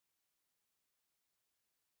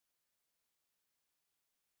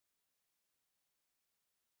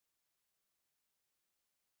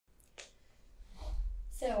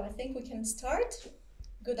So I think we can start.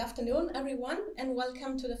 Good afternoon, everyone, and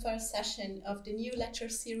welcome to the first session of the new lecture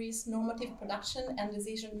series, Normative Production and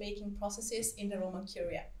Decision-Making Processes in the Roman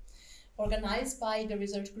Curia, organized by the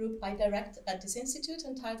research group I direct at this institute,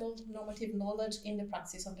 entitled Normative Knowledge in the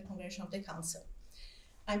Praxis of the Congregation of the Council.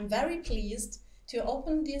 I'm very pleased to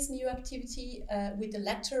open this new activity with the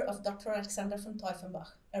lecture of Dr. Alexandra von Teuffenbach,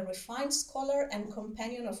 a refined scholar and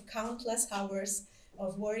companion of countless hours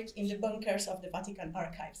of work in the bunkers of the Vatican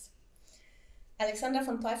archives. Alexandra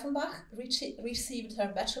von Teuffenbach received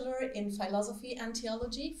her bachelor in philosophy and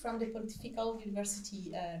theology from the Pontifical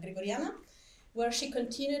University Gregoriana, where she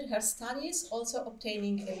continued her studies, also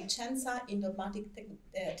obtaining a licenza in dogmatic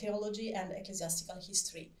theology and ecclesiastical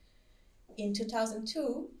history. In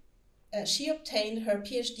 2002, she obtained her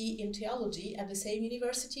PhD in theology at the same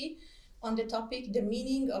university on the topic The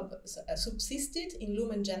Meaning of Subsisted in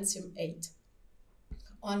Lumen Gentium 8,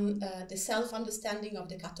 on the self-understanding of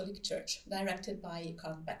the Catholic Church, directed by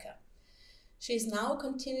Karl Becker. She is now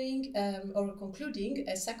continuing or concluding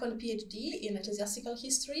a second PhD in ecclesiastical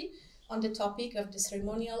history on the topic of the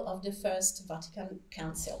ceremonial of the First Vatican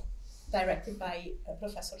Council, directed by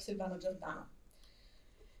Professor Silvano Giordano.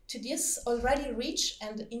 To this already rich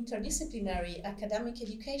and interdisciplinary academic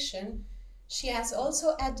education, she has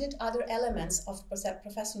also added other elements of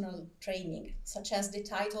professional training, such as the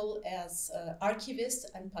title as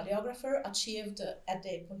archivist and paleographer achieved at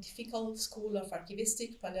the Pontifical School of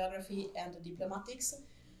Archivistic, Paleography and Diplomatics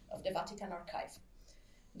of the Vatican Archive.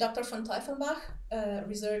 Dr. von Teuffenbach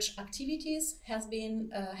research activities have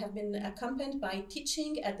been accompanied by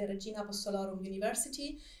teaching at the Regina Apostolorum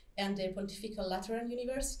University and the Pontifical Lateran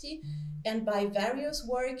University, and by various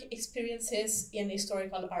work experiences in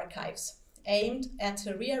historical archives, aimed at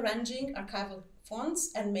rearranging archival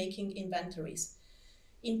fonts and making inventories.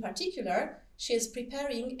 In particular, she is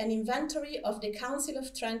preparing an inventory of the Council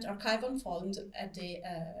of Trent archival fund at the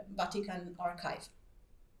Vatican Archive.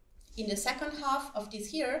 In the second half of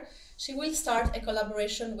this year, she will start a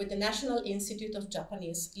collaboration with the National Institute of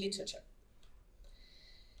Japanese Literature.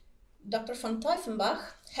 Dr. von Teuffenbach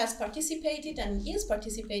has participated and is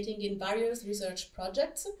participating in various research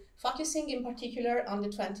projects, focusing in particular on the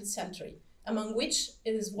 20th century, among which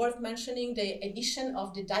it is worth mentioning the edition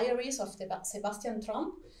of the diaries of Sebastian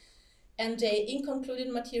Tromp and the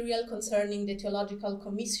inconcluded material concerning the Theological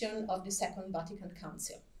Commission of the Second Vatican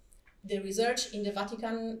Council. The research in the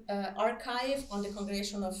Vatican Archive on the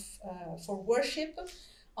Congregation for Worship,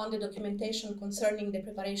 on the documentation concerning the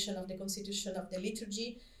preparation of the Constitution of the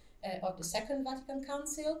Liturgy of the Second Vatican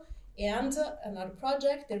Council, and another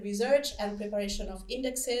project, the research and preparation of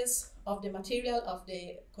indexes of the material of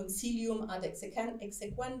the Concilium ad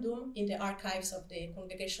Exequendum in the archives of the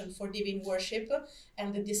Congregation for Divine Worship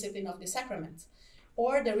and the Discipline of the Sacrament,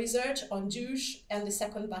 or the research on Jews and the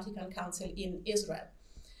Second Vatican Council in Israel.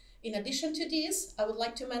 In addition to this, I would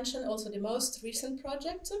like to mention also the most recent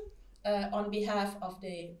project on behalf of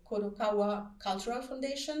the Kodokawa Cultural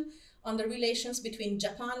Foundation on the relations between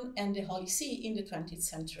Japan and the Holy See in the 20th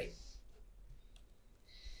century.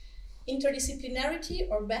 Interdisciplinarity,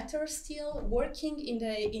 or better still, working in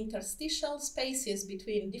the interstitial spaces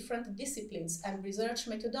between different disciplines and research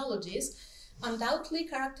methodologies, undoubtedly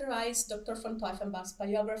characterized Dr. von Teuffenbach's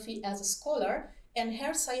biography as a scholar and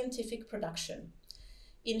her scientific production.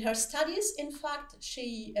 In her studies, in fact,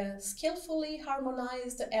 she skillfully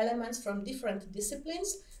harmonized elements from different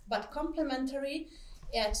disciplines, but complementary,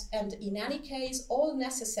 and in any case, all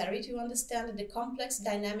necessary to understand the complex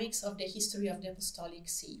dynamics of the history of the Apostolic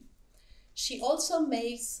See. She also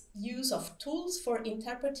makes use of tools for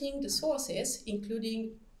interpreting the sources,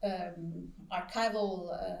 including archival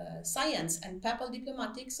science and papal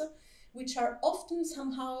diplomatics, which are often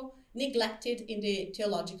somehow neglected in the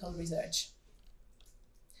theological research.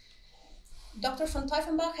 Dr. von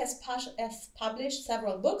Teuffenbach has published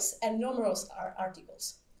several books and numerous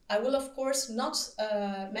articles. I will, of course, not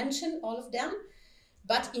mention all of them,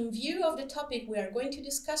 but in view of the topic we are going to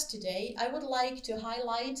discuss today, I would like to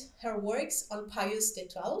highlight her works on Pius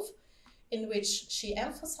XII, in which she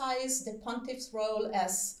emphasized the pontiff's role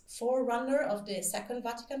as forerunner of the Second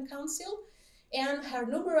Vatican Council, and her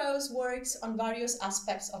numerous works on various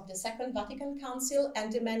aspects of the Second Vatican Council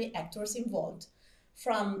and the many actors involved,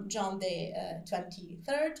 from John the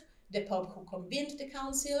 23rd, the Pope who convened the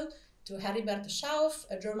Council, to Heribert Schauf,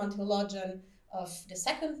 a German theologian of the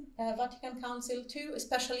Second Vatican Council, to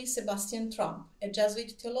especially Sebastian Tromp, a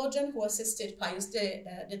Jesuit theologian who assisted Pius XII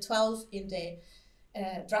in the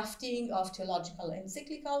drafting of theological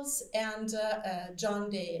encyclicals, and John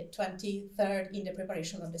the 23rd in the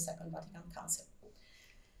preparation of the Second Vatican Council.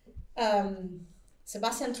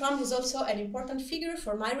 Sebastian Trump is also an important figure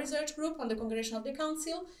for my research group on the Congregation of the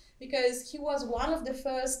Council, because he was one of the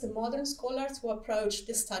first modern scholars who approached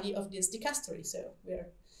the study of this dicastery. So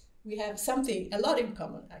we have a lot in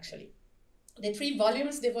common, actually. The 3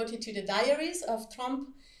 volumes devoted to the diaries of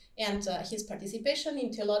Trump and his participation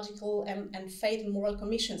in theological and faith and moral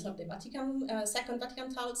commissions of the Second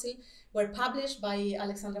Vatican Council were published by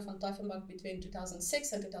Alexandra von Teuffenbach between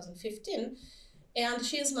 2006 and 2015, and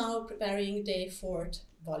she is now preparing the 4th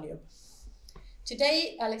volume.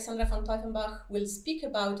 Today, Alexandra von Teuffenbach will speak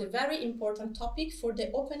about a very important topic for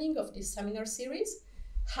the opening of this seminar series: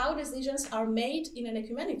 how decisions are made in an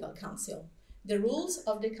ecumenical council, the rules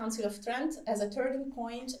of the Council of Trent as a turning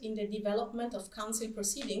point in the development of council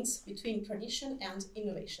proceedings between tradition and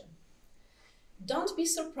innovation. Don't be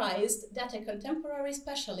surprised that a contemporary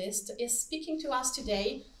specialist is speaking to us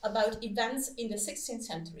today about events in the 16th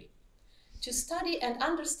century. To study and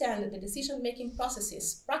understand the decision-making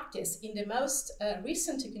processes practiced in the most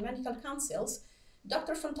recent ecumenical councils,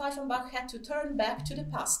 Dr. von Teuffenbach had to turn back to the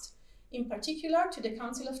past, in particular to the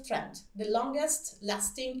Council of Trent, the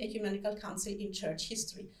longest-lasting ecumenical council in church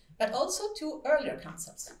history, but also to earlier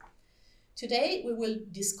councils. Today, we will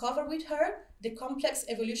discover with her the complex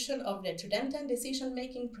evolution of the Tridentine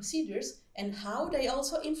decision-making procedures and how they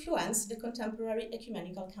also influence the contemporary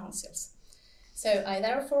ecumenical councils. So I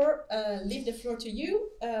therefore leave the floor to you,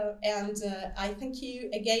 and I thank you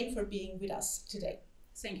again for being with us today.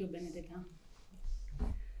 Thank you, Benedetta.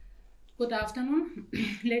 Good afternoon,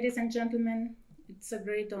 ladies and gentlemen. It's a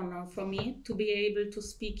great honor for me to be able to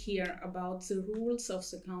speak here about the rules of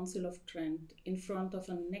the Council of Trent in front of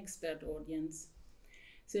an expert audience.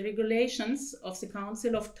 The regulations of the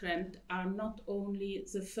Council of Trent are not only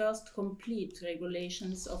the first complete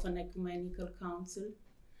regulations of an ecumenical council,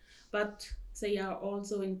 but they are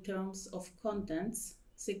also, in terms of contents,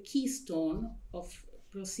 the keystone of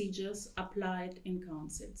procedures applied in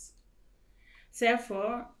councils.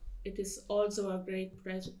 Therefore, it is also a great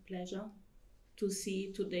pleasure to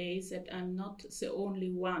see today that I'm not the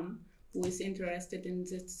only one who is interested in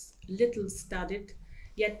this little studied,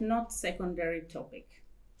 yet not secondary topic.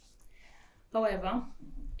 However,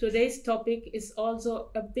 today's topic is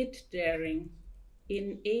also a bit daring.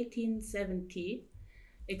 In 1870,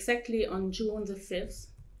 exactly on June the 5th,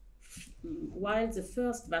 while the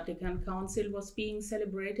First Vatican Council was being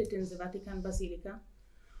celebrated in the Vatican Basilica,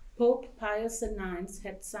 Pope Pius IX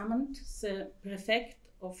had summoned the prefect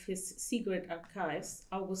of his secret archives,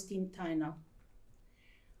 Augustin Theiner.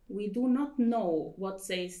 We do not know what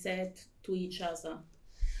they said to each other.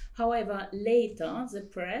 However, later the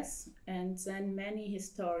press and then many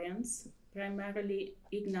historians, primarily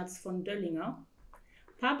Ignaz von Döllinger,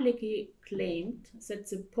 publicly claimed that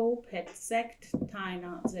the Pope had sacked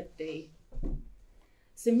Theiner that day.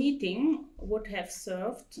 The meeting would have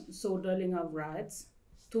served, so Döllinger writes,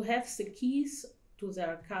 to have the keys to the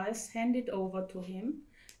archives handed over to him,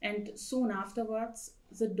 and soon afterwards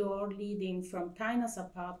the door leading from Theiner's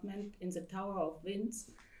apartment in the Tower of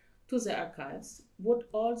Winds to the archives would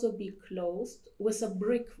also be closed with a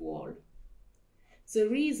brick wall. The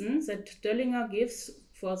reason that Döllinger gives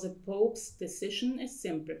for the Pope's decision is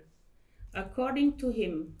simple. According to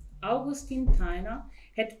him, Augustin Theiner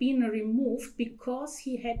had been removed because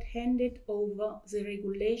he had handed over the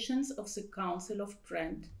regulations of the Council of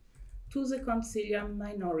Trent to the conciliar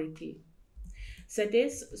minority. That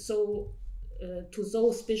is, to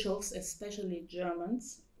those bishops, especially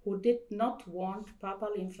Germans, who did not want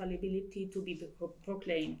papal infallibility to be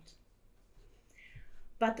proclaimed.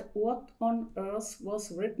 But what on earth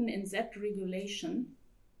was written in that regulation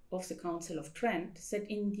of the Council of Trent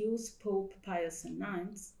that induced Pope Pius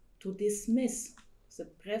IX to dismiss the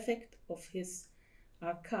prefect of his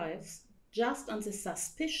archives just on the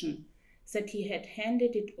suspicion that he had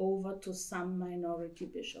handed it over to some minority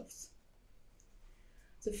bishops?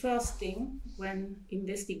 The first thing when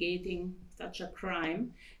investigating such a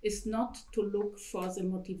crime is not to look for the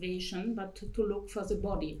motivation, but to look for the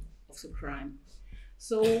body of the crime.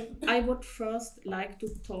 So I would first like to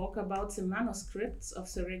talk about the manuscripts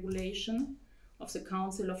of the regulation of the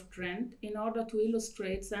Council of Trent in order to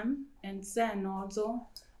illustrate them, and then also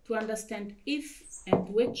to understand if and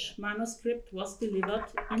which manuscript was delivered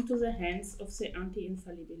into the hands of the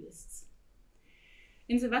anti-infallibilists.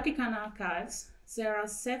 In the Vatican archives, there are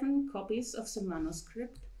 7 copies of the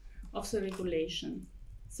manuscript of the regulation.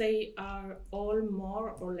 They are all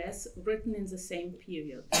more or less written in the same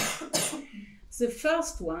period. The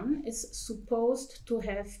first one is supposed to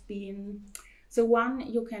have been the one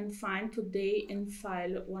you can find today in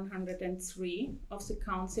file 103 of the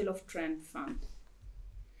Council of Trent fund.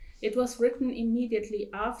 It was written immediately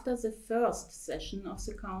after the first session of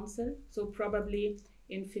the council, so probably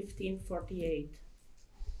in 1548.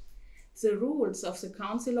 The rules of the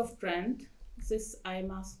Council of Trent, this I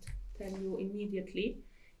must tell you immediately,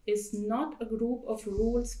 is not a group of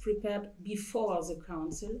rules prepared before the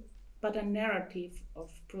council, but a narrative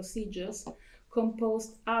of procedures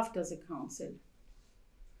composed after the council.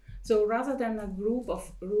 So rather than a group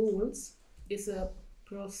of rules, is a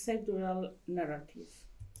procedural narrative.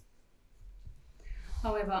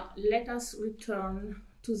 However, let us return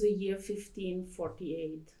to the year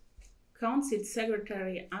 1548. Council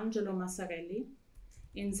Secretary Angelo Massarelli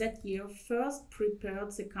in that year first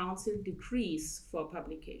prepared the council decrees for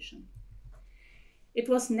publication. It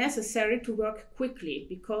was necessary to work quickly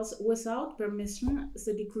because without permission,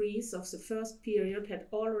 the decrees of the first period had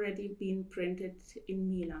already been printed in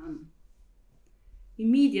Milan.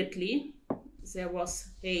 Immediately, there was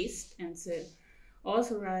haste, and the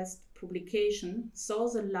authorized publication saw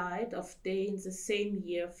the light of day in the same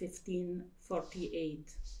year,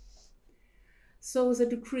 1548. So the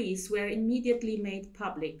decrees were immediately made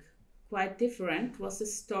public. Quite different was the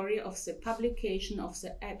story of the publication of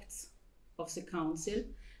the acts of the council,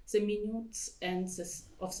 the minutes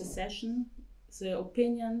of the session, the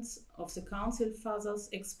opinions of the council fathers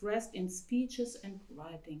expressed in speeches and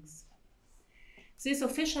writings. These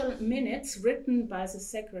official minutes written by the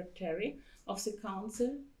secretary of the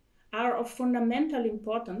council are of fundamental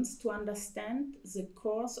importance to understand the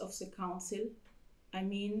course of the council, I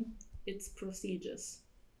mean its procedures.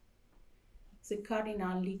 The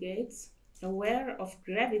cardinal legates, aware of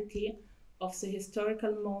gravity of the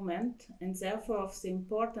historical moment and therefore of the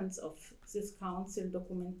importance of this council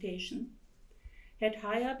documentation, had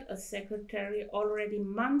hired a secretary already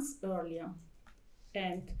months earlier,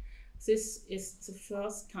 and this is the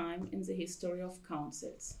first time in the history of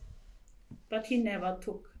councils. But he never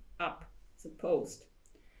took up the post.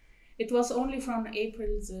 It was only from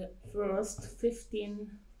April the 1st,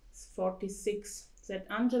 1546, that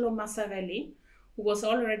Angelo Massarelli, who was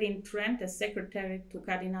already in Trent as secretary to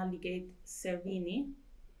Cardinal Legate Cervini,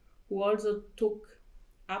 who also took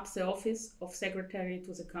up the office of secretary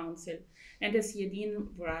to the council, and as Jedin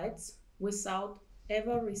writes, without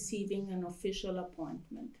ever receiving an official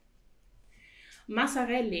appointment.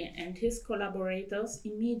 Massarelli and his collaborators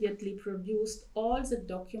immediately produced all the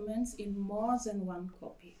documents in more than one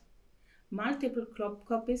copy. Multiple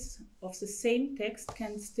copies of the same text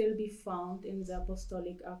can still be found in the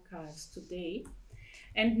apostolic archives today,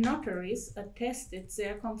 and notaries attested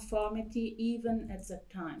their conformity even at that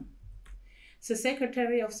time. The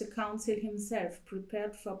secretary of the council himself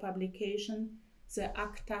prepared for publication the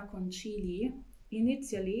Acta Concilii,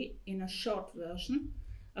 initially in a short version,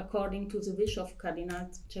 according to the wish of Cardinal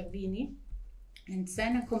Cervini, and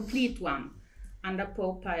then a complete one under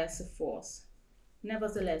Pope Pius IV.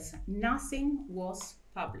 Nevertheless, nothing was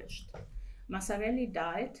published. Massarelli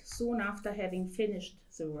died soon after having finished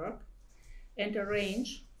the work, and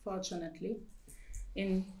arranged, fortunately,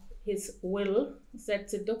 in his will that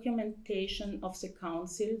the documentation of the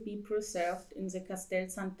council be preserved in the Castel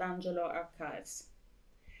Sant'Angelo archives.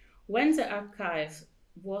 When the archive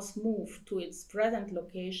was moved to its present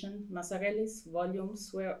location, Massarelli's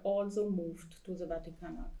volumes were also moved to the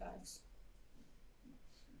Vatican archives.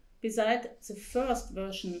 Besides the first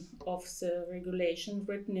version of the regulation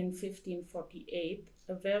written in 1548,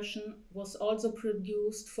 a version was also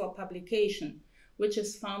produced for publication, which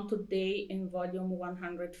is found today in volume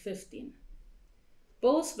 115.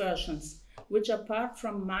 Both versions, which apart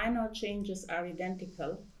from minor changes are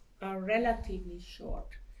identical, are relatively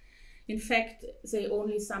short. In fact, they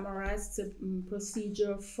only summarize the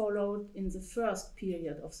procedure followed in the first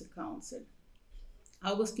period of the council.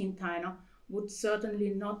 Augustin Theiner would certainly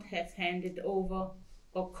not have handed over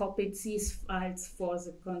or copied these files for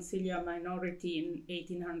the conciliar minority in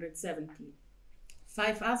 1870.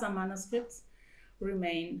 5 other manuscripts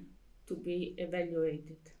remain to be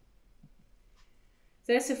evaluated.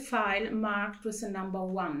 There's a file marked with the number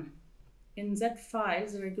 1. In that file,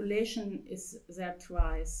 the regulation is there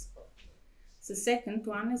twice. The second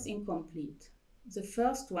one is incomplete. The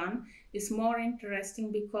first one is more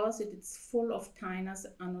interesting because it is full of Theiner's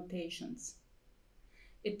annotations.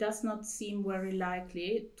 It does not seem very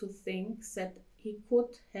likely to think that he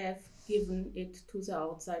could have given it to the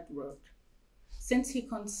outside world, since he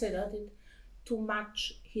considered it too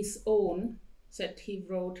much his own that he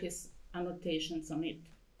wrote his annotations on it.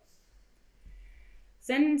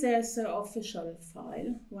 Then there's the official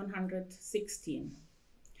file, 116.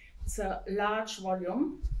 It's a large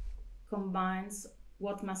volume, combines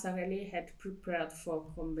what Massarelli had prepared for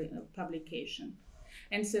publication.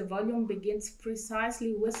 and the volume begins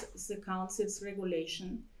precisely with the Council's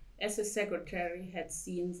regulation, as the Secretary had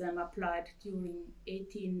seen them applied during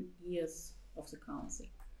 18 years of the Council.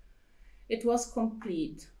 It was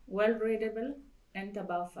complete, well readable, and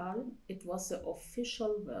above all, it was the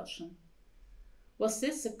official version. Was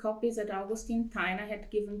this the copy that Augustin Theiner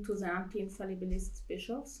had given to the anti-infallibilist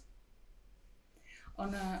bishops?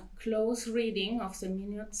 On a close reading of the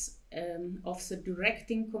minutes of the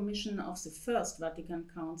directing commission of the First Vatican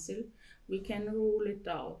Council, we can rule it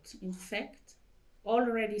out. In fact,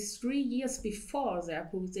 already 3 years before the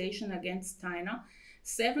accusation against Theiner,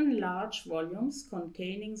 7 large volumes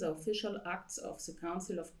containing the official acts of the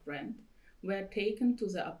Council of Trent were taken to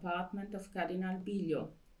the apartment of Cardinal Biglio,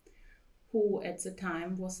 who at the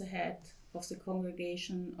time was the head of the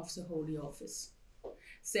Congregation of the Holy Office.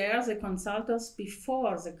 There, the consultors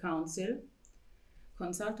before the Council,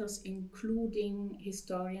 consultors including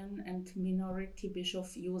historian and minority Bishop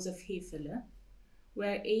Josef Hefele,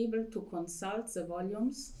 were able to consult the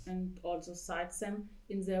volumes and also cite them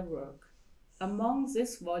in their work. Among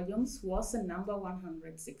these volumes was the number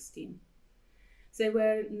 116. They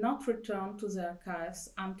were not returned to the archives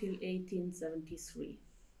until 1873.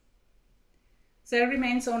 There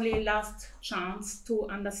remains only last chance to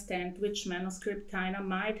understand which manuscript Theiner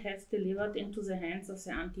might have delivered into the hands of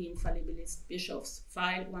the anti-infallibilist bishops,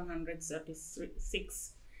 file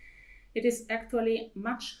 136. It is actually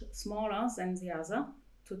much smaller than the other,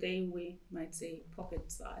 today we might say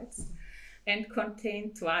pocket size, and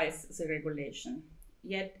contained twice the regulation.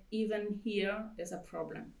 Yet even here is a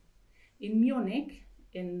problem. In Munich,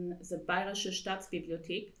 in the Bayerische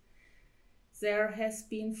Staatsbibliothek, there has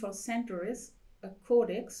been for centuries a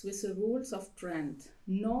codex with the rules of Trent,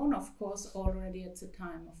 known of course already at the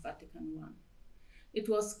time of Vatican I. It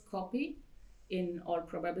was copied, in all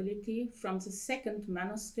probability, from the second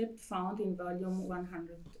manuscript found in volume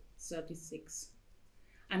 136.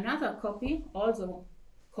 Another copy, also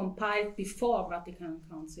compiled before Vatican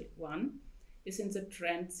Council I, is in the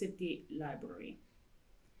Trent City Library.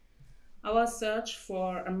 Our search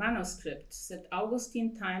for a manuscript that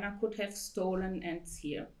Augustin Theiner could have stolen ends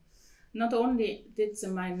here. Not only did the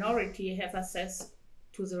minority have access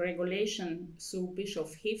to the regulation through Bishop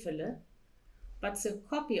Hefele, but the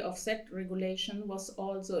copy of that regulation was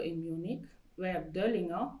also in Munich, where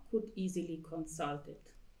Döllinger could easily consult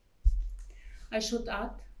it. I should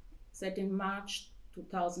add that in March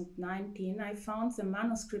 2019 I found the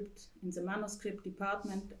manuscript in the manuscript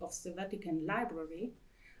department of the Vatican Library,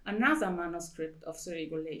 another manuscript of the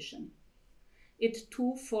regulation. It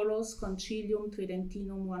too follows Concilium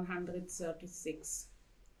Tridentinum 136.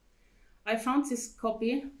 I found this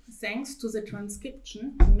copy thanks to the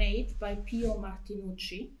transcription made by Pio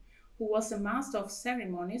Martinucci, who was a master of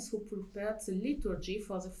ceremonies who prepared the liturgy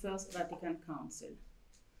for the First Vatican Council.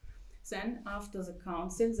 Then, after the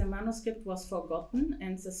council, the manuscript was forgotten,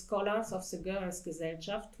 and the scholars of the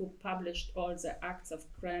Goeres-Gesellschaft, who published all the Acts of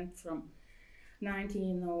Trent from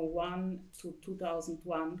 1901 to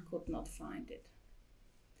 2001, could not find it.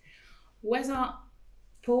 Whether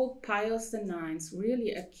Pope Pius IX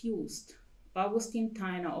really accused Augustin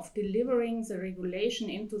Theiner of delivering the regulation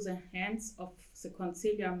into the hands of the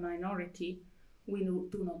conciliar minority, we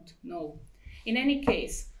do not know. In any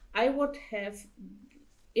case,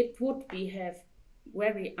 it would be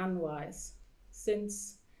very unwise,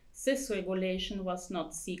 since this regulation was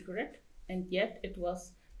not secret, and yet it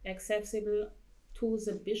was accessible to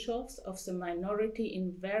the bishops of the minority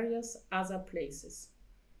in various other places.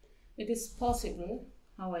 It is possible,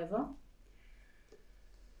 however,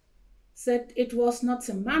 that it was not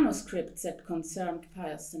the manuscript that concerned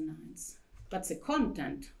Pius IX, but the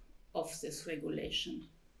content of this regulation.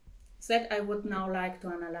 That I would now like to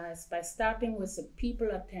analyze by starting with the people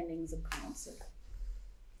attending the council.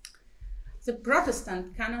 The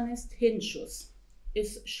Protestant canonist Hinchus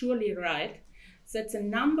is surely right that the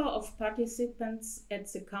number of participants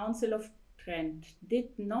at the Council of Trent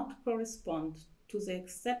did not correspond to the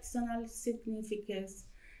exceptional significance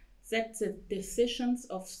that the decisions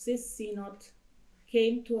of this synod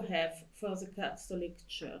came to have for the Catholic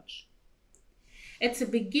Church. At the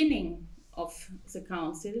beginning of the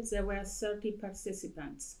council, there were 30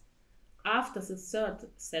 participants. After the third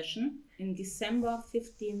session, in December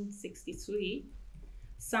 1563,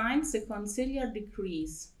 signed the conciliar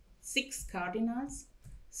decrees 6 cardinals,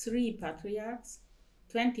 3 patriarchs,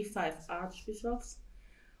 25 archbishops,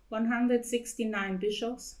 169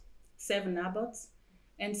 bishops, 7 abbots,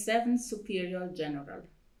 and 7 superior general.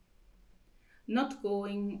 Not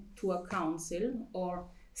going to a council or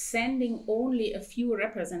sending only a few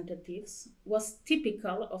representatives was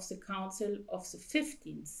typical of the council of the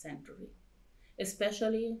 15th century.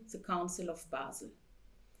 especially the Council of Basel.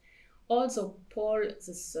 Also, Paul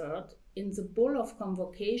III, in the bull of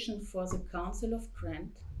convocation for the Council of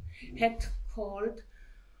Trent, had called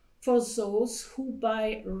for those who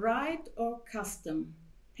by right or custom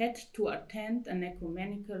had to attend an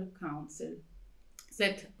ecumenical council.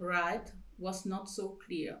 That right was not so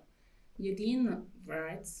clear. Jedin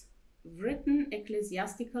writes, written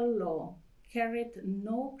ecclesiastical law carried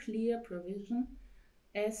no clear provision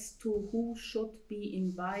as to who should be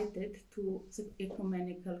invited to the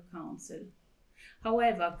ecumenical council.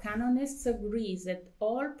 However, canonists agree that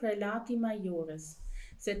all prelati majores,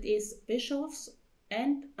 that is, bishops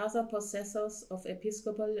and other possessors of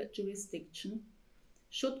episcopal jurisdiction,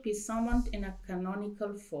 should be summoned in a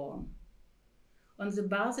canonical form. On the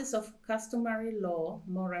basis of customary law,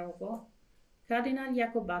 moreover, Cardinal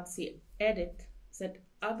Jacobazzi added that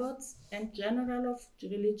abbots and general of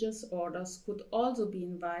religious orders could also be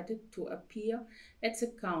invited to appear at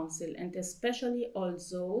the council, and especially all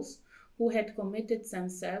those who had committed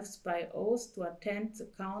themselves by oath to attend the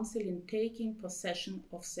council in taking possession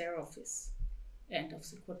of their office. End of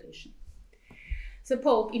the quotation. The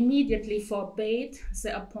Pope immediately forbade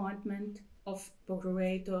the appointment of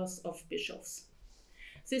procurators of bishops.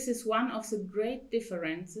 This is one of the great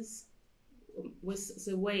differences with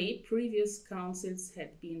the way previous councils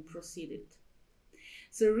had been proceeded.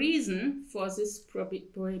 The reason for this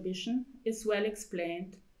prohibition is well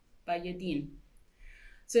explained by Jedin.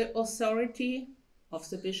 The authority of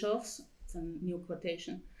the bishops, it's a new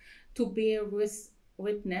quotation, to bear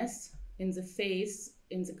witness in the faith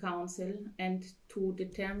in the council and to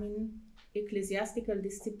determine ecclesiastical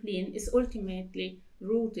discipline is ultimately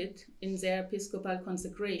rooted in their episcopal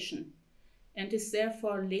consecration and is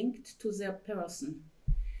therefore linked to their person.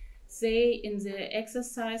 They, in the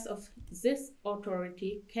exercise of this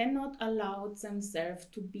authority, cannot allow themselves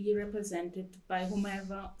to be represented by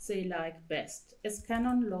whomever they like best, as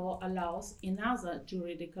canon law allows in other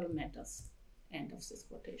juridical matters. End of this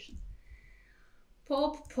quotation.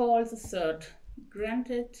 Pope Paul III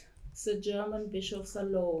granted the German bishops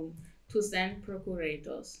alone to send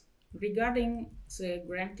procurators. Regarding the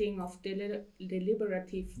granting of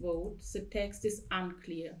deliberative vote, the text is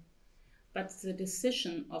unclear, but the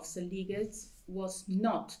decision of the legates was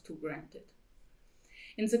not to grant it.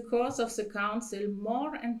 In the course of the council,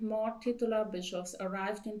 more and more titular bishops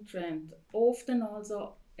arrived in Trent, often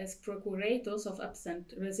also as procurators of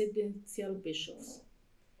absent residential bishops.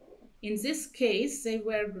 In this case, they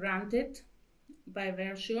were granted by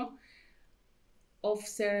virtue of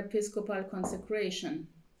their episcopal consecration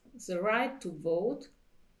the right to vote,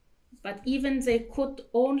 but even they could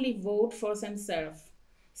only vote for themselves,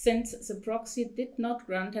 since the proxy did not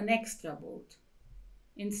grant an extra vote.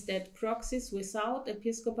 Instead, proxies without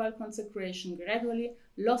episcopal consecration gradually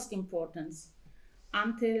lost importance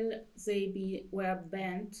until they were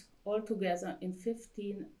banned altogether in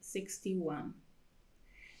 1561.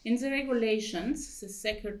 In the regulations, the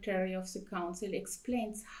Secretary of the Council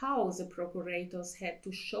explains how the procurators had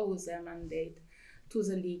to show their mandate to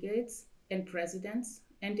the legates and presidents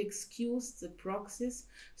and excused the proxies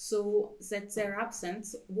so that their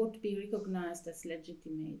absence would be recognized as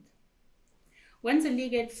legitimate. When the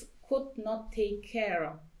legates could not take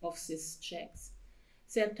care of these checks,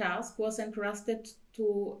 their task was entrusted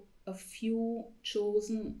to a few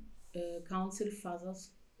chosen council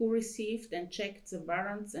fathers who received and checked the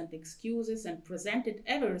warrants and excuses and presented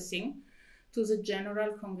everything to the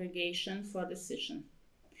general congregation for decision.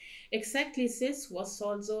 Exactly this was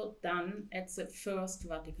also done at the First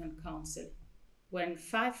Vatican Council, when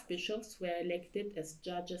 5 bishops were elected as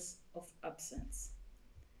judges of absence.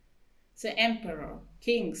 The emperor,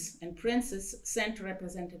 kings, and princes sent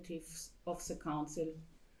representatives of the council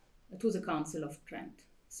to the Council of Trent.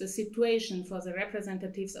 The situation for the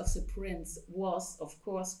representatives of the prince was, of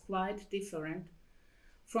course, quite different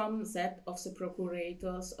from that of the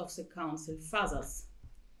procurators of the council fathers.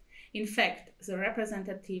 In fact, the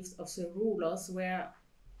representatives of the rulers were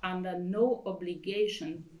under no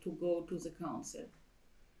obligation to go to the council,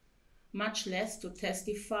 much less to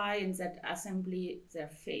testify in that assembly their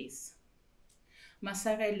faith.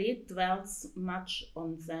 Massarelli dwells much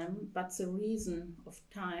on them, but for reason of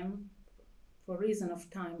time,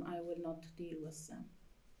 I will not deal with them.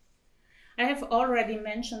 I have already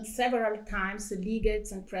mentioned several times the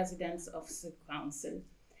legates and presidents of the council.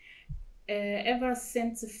 Ever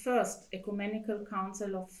since the first Ecumenical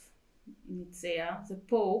Council of Nicaea, the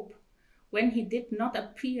Pope, when he did not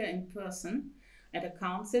appear in person at a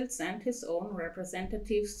council, sent his own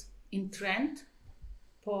representatives in Trent.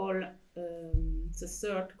 Paul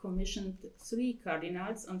III commissioned 3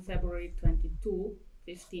 cardinals on February 22,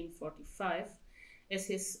 1545, as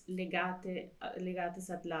his legates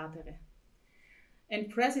ad latere. And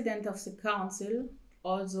president of the council,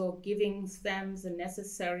 also giving them the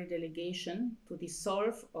necessary delegation to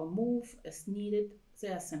dissolve or move as needed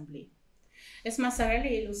the assembly. As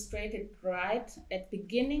Massarelli illustrated right at the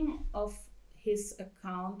beginning of his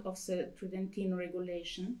account of the Tridentine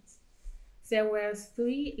regulations, there were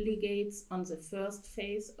 3 legates on the first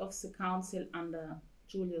phase of the council under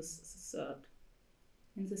Julius III.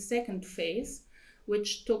 In the second phase,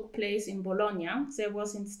 which took place in Bologna, there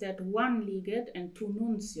was instead 1 legate and 2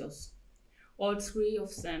 nuncios. All 3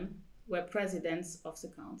 of them were presidents of the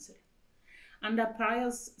council. Under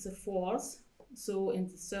Pius IV, so in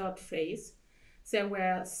the third phase, there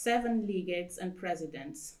were 7 legates and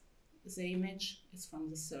presidents. The image is from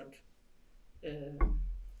the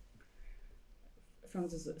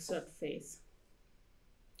third phase.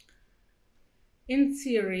 In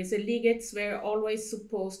theory, the legates were always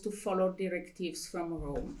supposed to follow directives from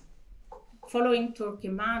Rome. Following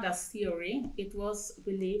Torquemada's theory, it was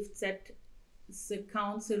believed that the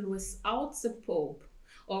council without the pope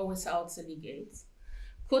or without the legates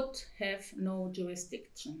could have no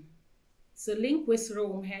jurisdiction. The link with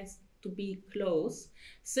Rome has to be close,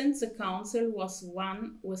 since the council was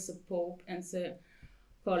one with the pope and the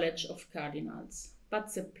College of Cardinals.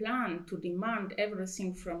 But the plan to demand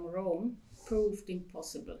everything from Rome proved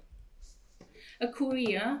impossible. A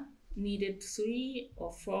courier needed 3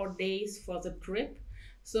 or 4 days for the trip,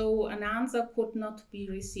 so an answer could not be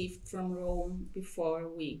received from Rome before a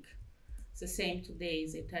week. The same today,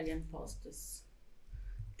 the Italian post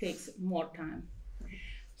takes more time.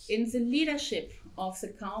 In the leadership of the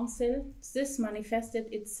council, this manifested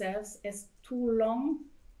itself as too long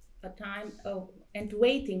a time and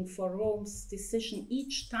waiting for Rome's decision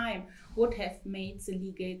each time would have made the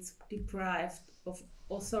legates deprived of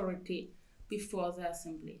authority before the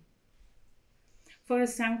assembly. For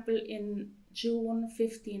example, in June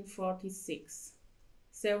 1546,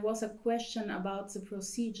 there was a question about the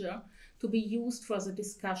procedure to be used for the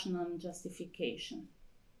discussion on justification.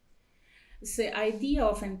 The idea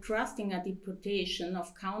of entrusting a deputation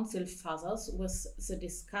of council fathers with the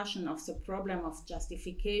discussion of the problem of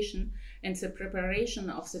justification and the preparation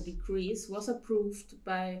of the decrees was approved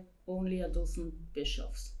by only a dozen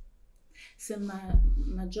bishops. The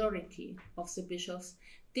majority of the bishops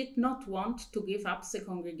did not want to give up the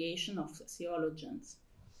congregation of theologians.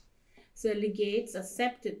 The legates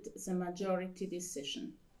accepted the majority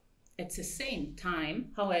decision. At the same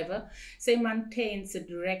time, however, they maintained the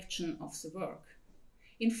direction of the work.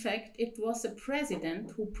 In fact, it was the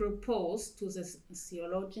president who proposed to the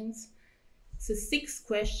theologians the 6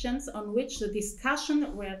 questions on which the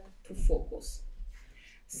discussion were to focus.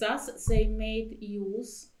 Thus, they made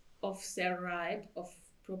use of their right of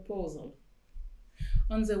proposal.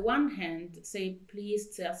 On the one hand, they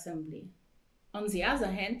pleased the assembly. On the other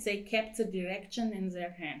hand, they kept the direction in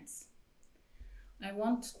their hands. I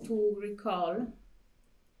want to recall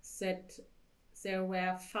that there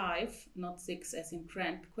were 5, not 6 as in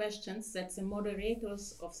Trent, questions that the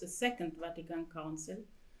moderators of the Second Vatican Council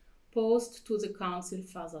posed to the Council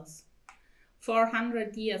Fathers.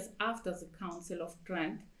 400 years after the Council of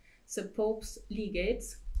Trent, the Pope's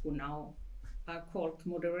legates, who now are called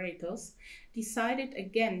moderators, decided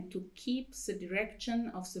again to keep the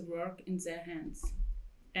direction of the work in their hands.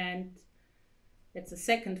 And at the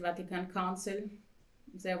Second Vatican Council,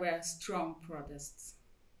 there were strong protests.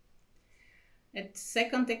 A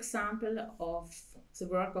second example of the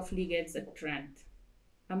work of legates at Trent.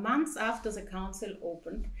 A month after the council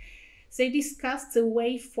opened, they discussed the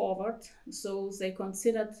way forward, so they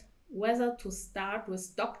considered whether to start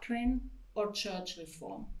with doctrine or church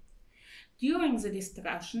reform. During the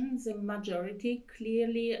discussion, the majority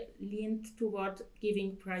clearly leaned toward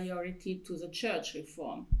giving priority to the church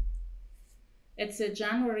reform. At the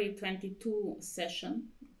January 22 session,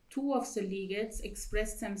 2 of the legates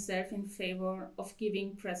expressed themselves in favor of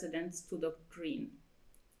giving precedence to doctrine.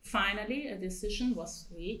 Finally, a decision was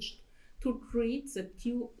reached to treat the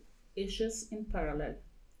 2 issues in parallel.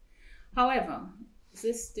 However,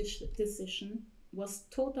 this decision was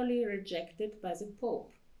totally rejected by the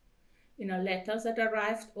Pope in a letter that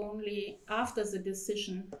arrived only after the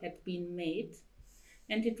decision had been made,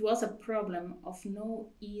 and it was a problem of no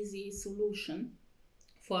easy solution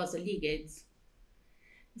for the legates.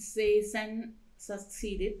 They then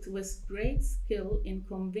succeeded with great skill in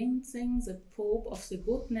convincing the Pope of the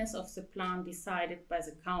goodness of the plan decided by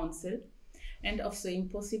the Council and of the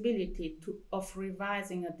impossibility of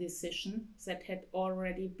revising a decision that had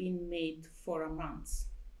already been made for a month.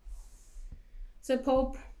 The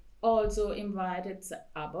Pope also invited the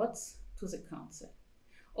abbots to the council.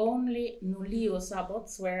 Only nullius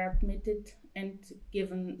abbots were admitted and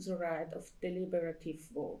given the right of deliberative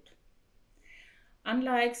vote.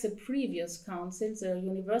 Unlike the previous council, the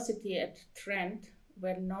university at Trent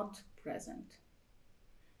were not present.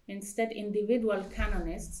 Instead, individual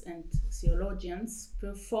canonists and theologians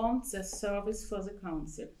performed their service for the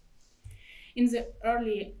council. In the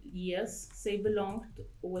early years, they belonged,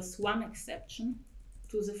 with one exception,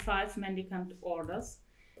 to the 5 mendicant orders,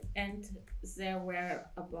 and there were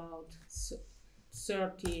about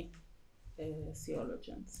 30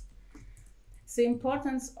 theologians. The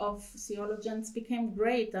importance of theologians became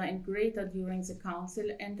greater and greater during the council,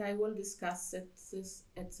 and I will discuss this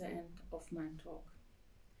at the end of my talk.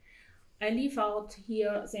 I leave out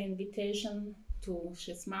here the invitation to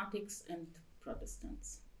schismatics and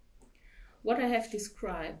Protestants. What I have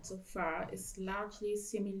described so far is largely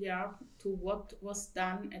similar to what was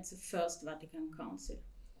done at the First Vatican Council.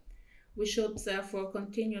 We should therefore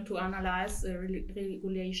continue to analyze the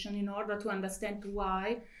regulation in order to understand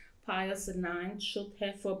why Pius IX should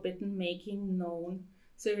have forbidden making known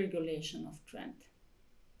the regulation of Trent.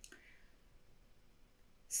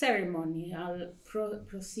 Ceremonial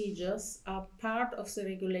procedures are part of the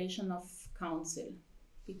regulation of council,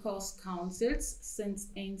 because councils since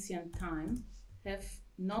ancient time have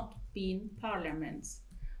not been parliaments,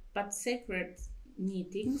 but sacred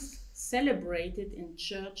meetings celebrated in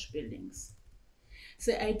church buildings.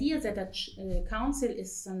 The idea that a council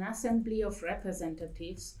is an assembly of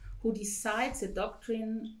representatives who decide the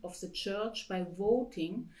doctrine of the church by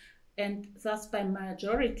voting and thus by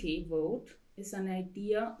majority vote is an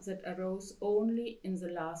idea that arose only in the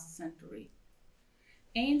last century.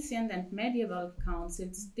 Ancient and medieval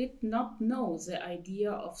councils did not know the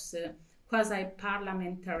idea of the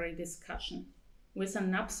quasi-parliamentary discussion, with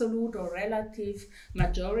an absolute or relative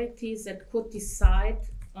majority that could decide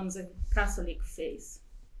on the Catholic faith.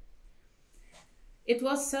 It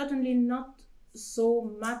was certainly not so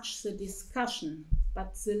much the discussion,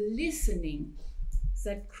 but the listening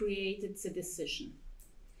that created the decision.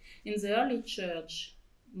 In the early church,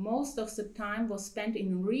 most of the time was spent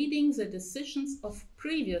in reading the decisions of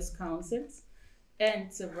previous councils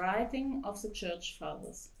and the writing of the church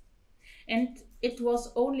fathers. And it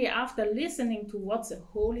was only after listening to what the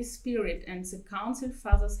Holy Spirit and the council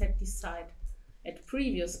fathers had decided at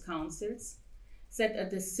previous councils that a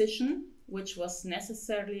decision, which was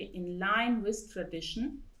necessarily in line with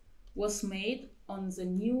tradition, was made on the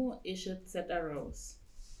new issues that arose.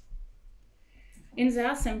 In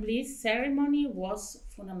the assembly, ceremony was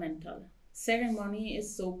fundamental. Ceremony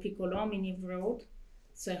is, so Piccolomini wrote,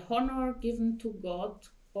 the honor given to God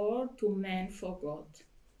or to man for God.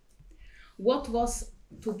 What was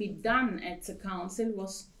to be done at the council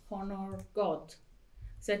was honor God.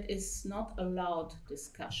 That is not a loud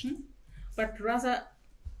discussion, but rather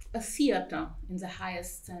a theater in the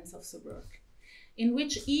highest sense of the word, in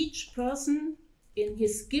which each person in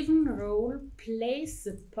his given role plays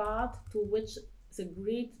the part to which the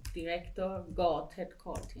great director God had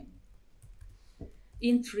called him.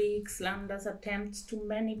 Intrigues, slanders, attempts to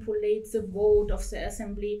manipulate the vote of the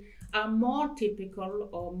assembly are more typical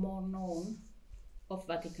or more known of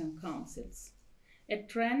Vatican councils. At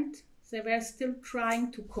Trent, they were still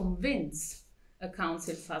trying to convince a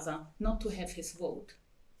council father not to have his vote.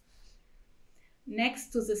 Next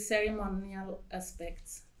to the ceremonial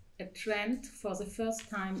aspects, at Trent, for the first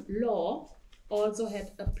time, law also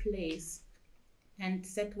had a place, and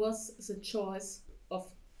that was the choice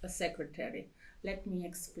of a secretary. Let me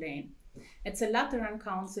explain. At the Lateran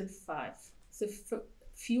Council V, a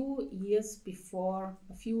few years before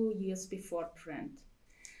Trent,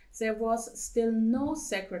 there was still no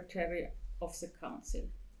secretary of the council.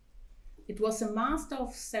 It was a master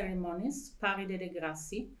of ceremonies, pari de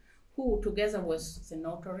gracie, who, together with the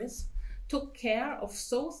notaries, took care of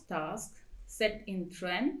those tasks that in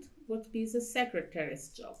Trent would be the secretary's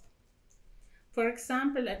job. For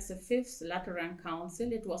example, at the Fifth Lateran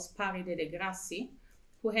Council, it was pari de gracie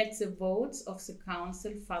who had the votes of the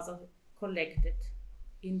council father collected.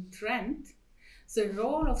 In Trent, the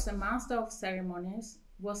role of the master of ceremonies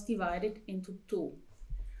was divided into two.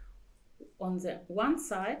 On the one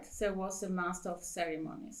side, there was the master of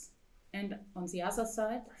ceremonies, and on the other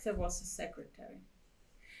side, there was the secretary.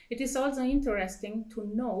 It is also interesting to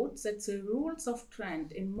note that the rules of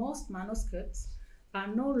Trent in most manuscripts are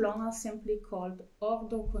no longer simply called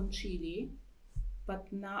Ordo Concilii, but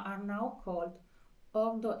are now called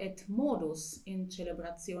Ordo et Modus in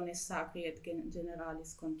Celebrationis Sacri et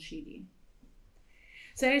Generalis Concilii.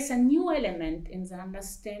 There is a new element in the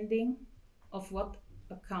understanding of what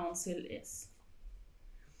a council is.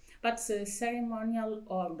 but the ceremonial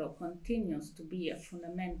order continues to be a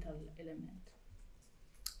fundamental element.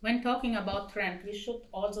 When talking about Trent, we should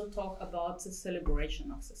also talk about the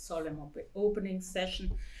celebration of the solemn opening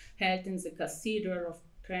session held in the Cathedral of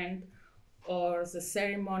Trent, or the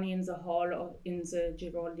ceremony in the hall or in the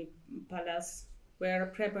Giroldi Palace, where a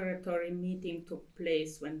preparatory meeting took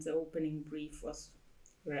place when the opening brief was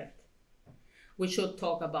read. We should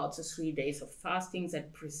talk about the 3 days of fasting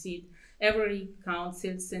that precede every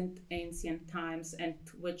council since ancient times and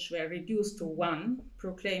which were reduced to one,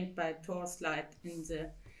 proclaimed by torchlight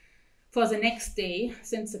for the next day,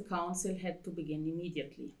 since the council had to begin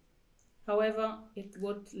immediately. However,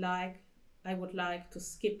 I would like to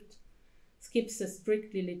skip the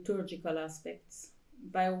strictly liturgical aspects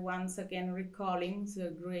by once again recalling the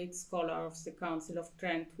great scholar of the Council of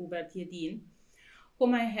Trent, Hubert Jedin,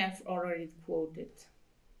 whom I have already quoted.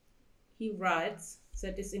 He writes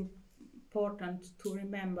that it is important to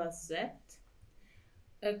remember that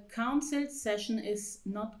a council session is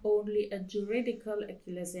not only a juridical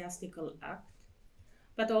ecclesiastical act,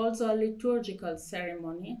 but also a liturgical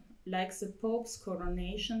ceremony like the Pope's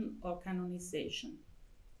coronation or canonization.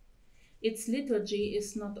 Its liturgy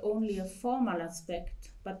is not only a formal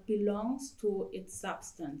aspect, but belongs to its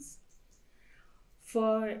substance.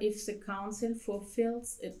 For if the Council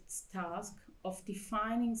fulfills its task of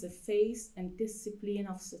defining the faith and discipline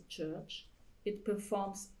of the Church, it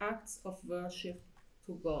performs acts of worship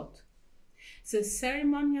to God. The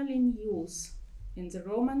ceremonial in use in the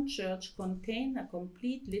Roman Church contained a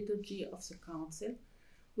complete liturgy of the Council,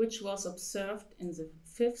 which was observed in the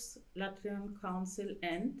Fifth Lateran Council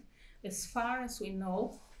and, as far as we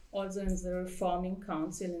know, also in the Reforming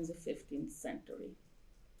Council in the 15th century.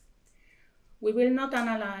 We will not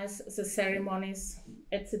analyze the ceremonies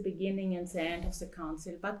at the beginning and the end of the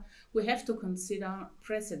council, but we have to consider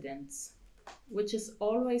precedence, which is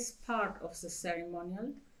always part of the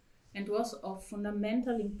ceremonial and was of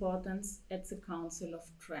fundamental importance at the Council of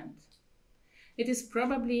Trent. It is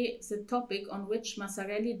probably the topic on which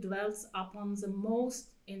Massarelli dwells upon the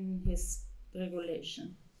most in his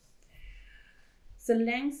regulation. The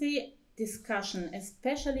lengthy discussion,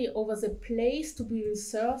 especially over the place to be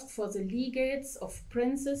reserved for the legates of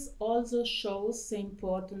princes, also shows the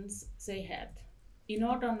importance they had. In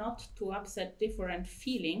order not to upset different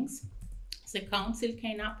feelings, the council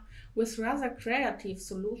came up with rather creative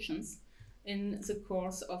solutions in the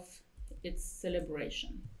course of its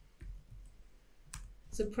celebration.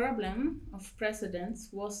 The problem of precedence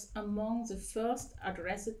was among the first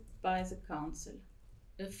addressed by the council.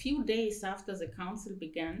 A few days after the council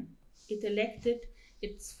began, it elected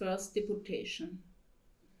its first deputation.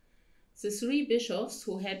 The 3 bishops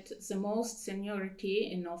who had the most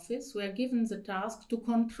seniority in office were given the task to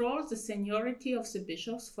control the seniority of the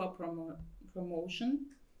bishops for promotion,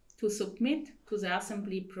 to submit to the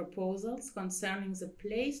assembly proposals concerning the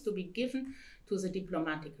place to be given to the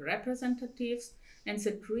diplomatic representatives and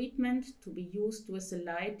the treatment to be used with the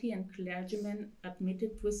laity and clergymen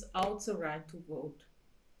admitted without the right to vote.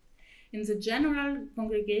 In the General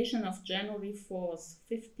Congregation of January 4th,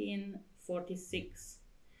 1546,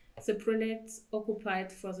 the prelates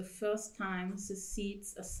occupied for the first time the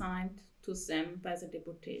seats assigned to them by the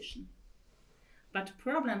deputation. But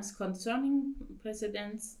problems concerning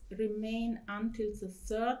precedence remain until the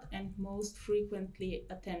 3rd and most frequently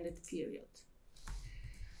attended period.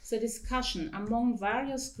 The discussion among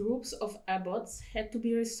various groups of abbots had to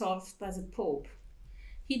be resolved by the Pope.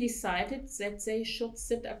 He decided that they should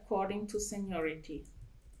sit according to seniority.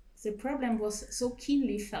 The problem was so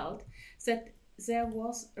keenly felt that there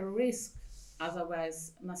was a risk,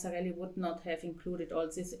 otherwise Massarelli would not have included all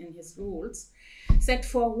this in his rules, that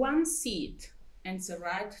for one seat and the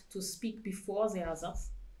right to speak before the others,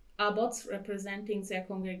 abbots representing their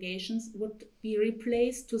congregations would be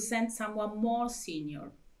replaced to send someone more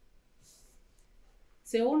senior.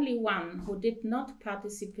 The only one who did not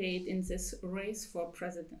participate in this race for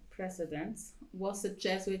precedence was the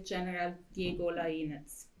Jesuit General Diego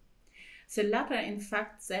Lainez. The latter, in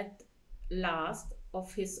fact, said last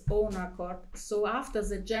of his own accord, so after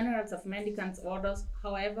the generals of mendicant orders,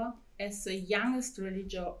 however, as the youngest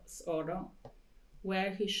religious order,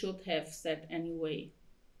 where he should have said anyway.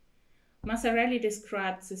 Massarelli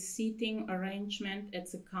described the seating arrangement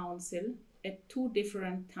at the council at 2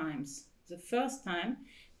 different times. The first time,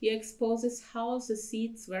 he exposes how the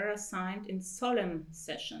seats were assigned in solemn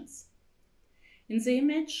sessions. In the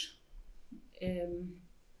image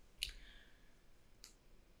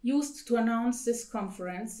used to announce this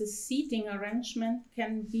conference, the seating arrangement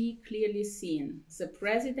can be clearly seen. The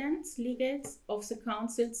presidents, legates of the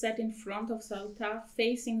council sat in front of the altar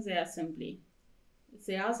facing the assembly.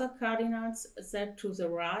 the other cardinals sat to the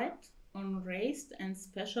right on raised and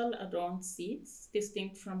special adorned seats,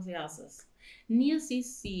 distinct from the others. Near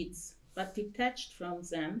these seats, but detached from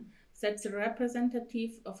them, sat the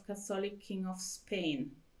representative of Catholic King of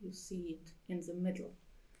Spain. You see it in the middle.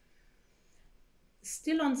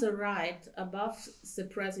 Still on the right, above the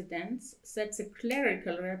presidents, sat the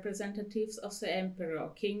clerical representatives of the emperor,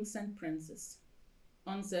 kings and princes.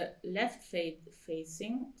 On the left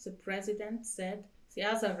facing, the president sat the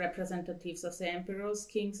other representatives of the emperors,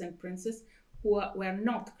 kings and princes who were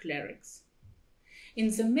not clerics.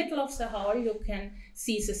 In the middle of the hall, you can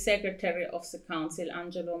see the secretary of the council,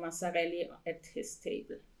 Angelo Massarelli, at his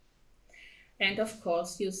table. And of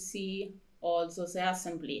course, you see also the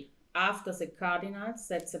assembly. After the cardinals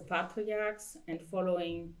sat the patriarchs, and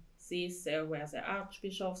following these there were the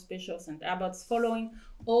archbishops, bishops and abbots, following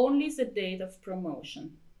only the date of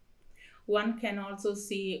promotion. One can also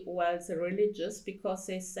see well the religious, because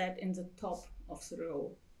they sat in the top of the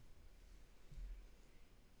row.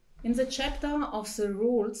 In the chapter of the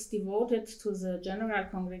rules devoted to the general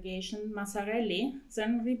congregation, Massarelli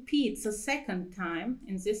then repeats a second time,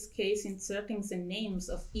 in this case inserting the names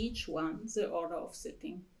of each one, the order of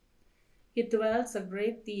sitting. He dwells a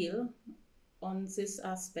great deal on this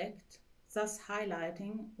aspect, thus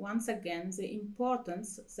highlighting once again the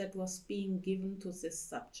importance that was being given to this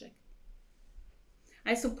subject.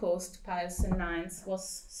 I supposed Pius IX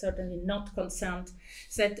was certainly not concerned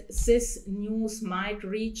that this news might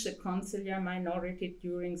reach the conciliar minority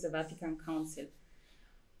during the Vatican Council.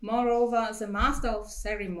 Moreover, the Master of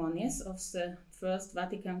Ceremonies of the First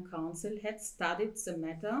Vatican Council had studied the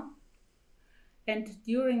matter, and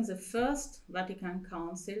during the First Vatican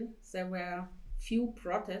Council there were few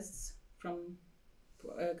protests from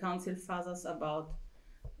Council Fathers about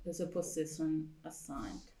the position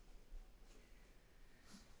assigned.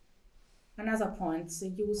 Another point, the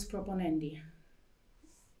ius proponendi.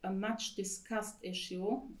 A much discussed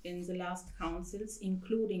issue in the last councils,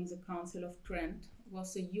 including the Council of Trent,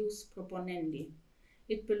 was the ius proponendi.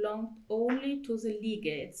 It belonged only to the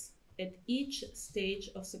legates at each stage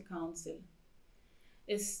of the council,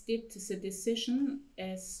 as did the decision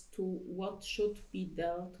as to what should be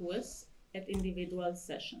dealt with at individual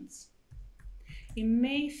sessions. In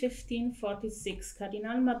May 1546,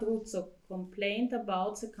 Cardinal Madruzzo complained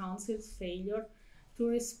about the council's failure to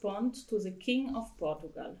respond to the King of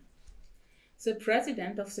Portugal. The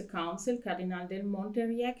president of the council, Cardinal Del Monte,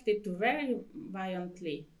 reacted very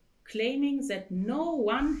violently, claiming that no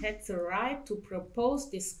one had the right to propose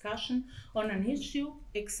discussion on an issue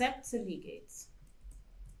except the legates.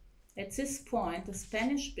 At this point, the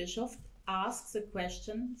Spanish bishop asks a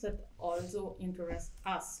question that also interests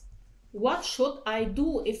us. What should I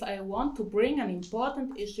do if I want to bring an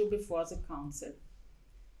important issue before the council?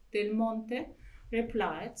 Del Monte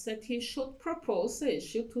replied that he should propose the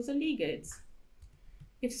issue to the legates.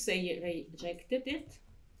 If they rejected it,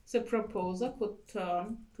 the proposer could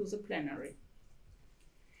turn to the plenary.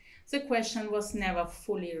 The question was never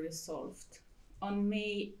fully resolved. On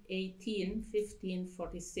May 18,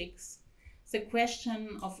 1546, the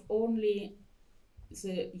question of only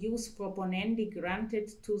the ius proponendi granted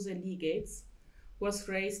to the legates was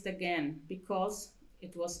raised again, because,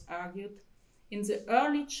 it was argued, in the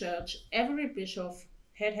early church every bishop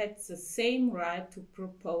had the same right to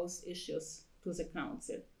propose issues to the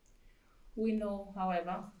council. We know,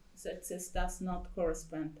 however, that this does not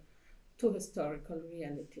correspond to historical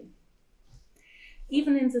reality.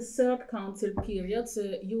 Even in the Third Council period,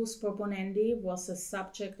 the ius proponendi was a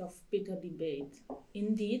subject of bitter debate.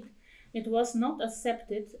 Indeed, it was not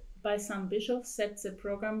accepted by some bishops that the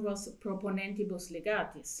program was proponentibus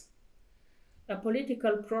legatis. A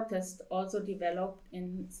political protest also developed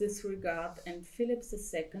in this regard, and Philip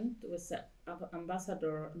II, with the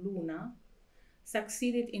ambassador Luna,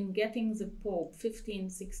 succeeded in getting the Pope,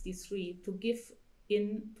 1563, to give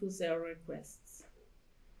in to their requests.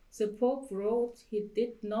 The Pope wrote he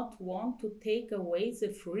did not want to take away the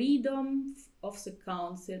freedom of the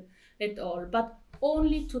council at all, but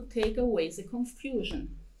only to take away the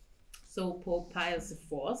confusion. So Pope Pius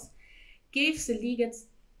IV gave the legates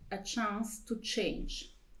a chance to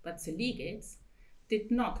change, but the legates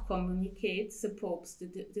did not communicate the Pope's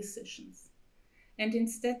decisions, and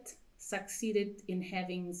instead succeeded in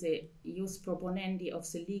having the ius proponendi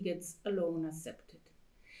of the legates alone accepted.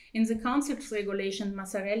 In the Council's regulation,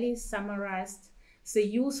 Massarelli summarized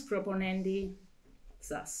the ius proponendi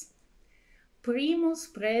thus: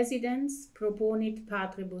 Primus praesidens proponit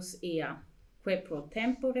patribus ea, quae pro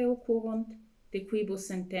tempore occurrunt, de quibus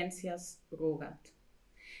sententias rogat.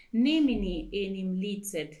 nemini enim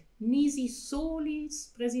licet nisi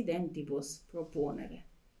solis presidentibus proponere.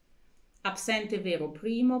 Absente vero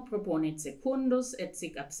primo proponit secundus, et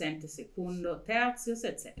sic absente secundo tertius,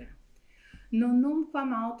 etc.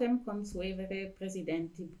 Nonnumquam autem consuevere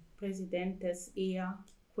presidentes ea,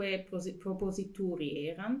 quae proposituri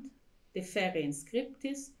erant, deferre in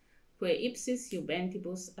scriptis, quae ipsis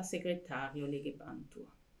iubentibus a secretario legebantur.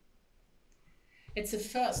 At the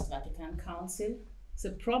First Vatican Council,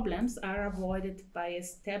 the problems are avoided by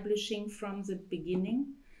establishing from the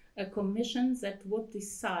beginning a commission that would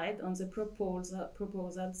decide on the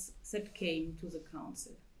proposals that came to the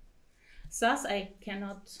Council. Thus, I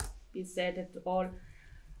cannot be said at all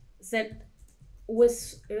that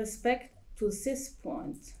with respect to this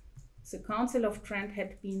point, the Council of Trent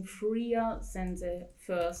had been freer than the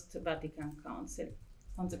First Vatican Council.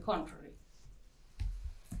 On the contrary.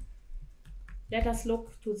 Let us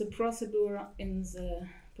look to the procedure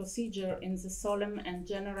in the solemn and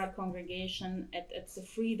general congregation at the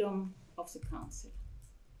freedom of the Council.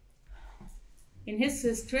 In his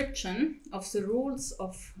description of the rules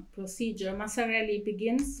of procedure, Massarelli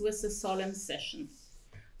begins with the solemn session,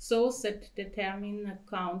 those that determine a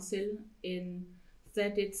council in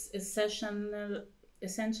that its essential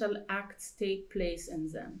acts take place in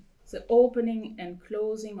them. The opening and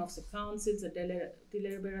closing of the council, the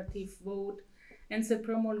deliberative vote, and the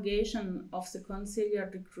promulgation of the conciliar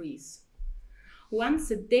decrees. Once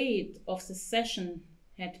the date of the session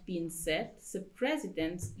had been set, the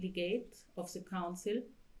president's legate of the council,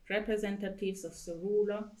 representatives of the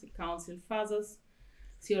ruler, the council fathers,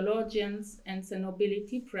 theologians, and the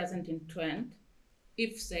nobility present in Trent,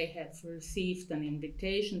 if they have received an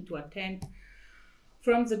invitation to attend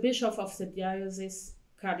from the bishop of the diocese,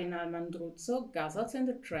 Cardinal Mandruzzo, gathered in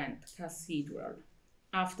the Trent Cathedral.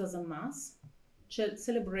 After the Mass,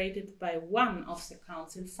 celebrated by one of the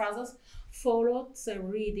council fathers, followed the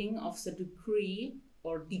reading of the decree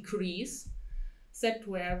or decrees that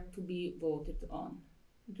were to be voted on.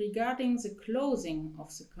 Regarding the closing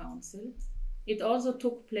of the council, it also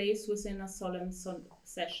took place within a solemn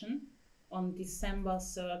session on December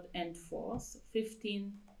 3rd and 4th,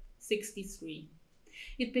 1563.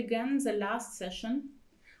 It began the last session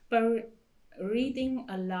by reading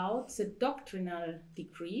aloud the doctrinal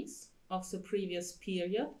decrees of the previous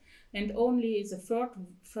period and only the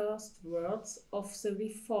first words of the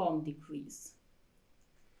reform decrees.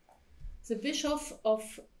 The Bishop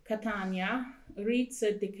of Catania reads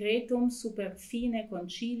the Decretum super fine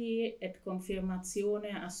concilii et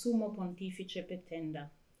confirmatione a Summo Pontifice petenda.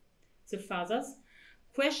 The fathers,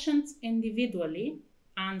 questions individually,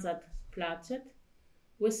 answered placet,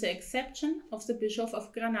 with the exception of the Bishop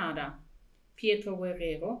of Granada, Pietro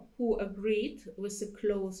Guerrero, who agreed with the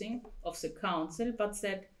closing of the council, but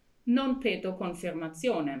said, non peto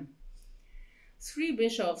confirmationem. 3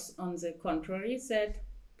 bishops, on the contrary, said,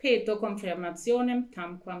 peto confirmationem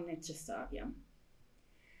tamquam necessariam.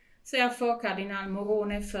 Therefore, Cardinal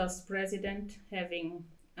Morone, first president, having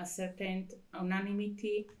ascertained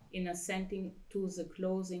unanimity in assenting to the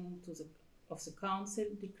closing of the council,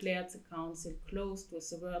 declared the council closed with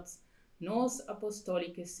the words, nos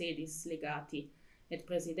apostolicae sedis legati et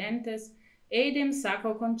presidentes edem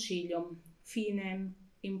sacro concilium finem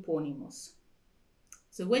imponimus.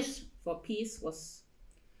 The wish for peace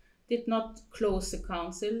did not close the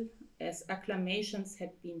council, as acclamations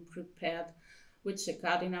had been prepared, which the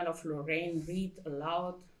Cardinal of Lorraine read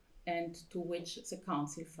aloud and to which the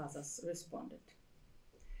council fathers responded.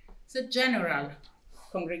 The general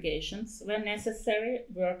congregations were necessary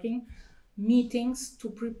working meetings to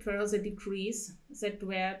prepare the decrees that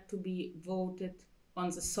were to be voted on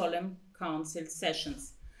the solemn council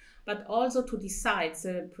sessions, but also to decide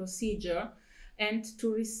the procedure and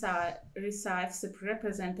to receive the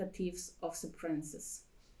representatives of the princes.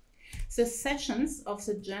 The sessions of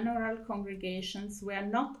the general congregations were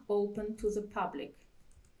not open to the public,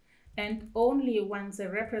 and only when the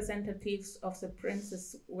representatives of the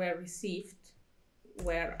princes were received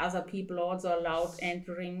were other people also allowed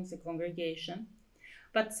entering the congregation,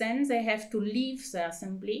 but then they have to leave the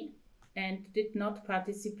assembly and did not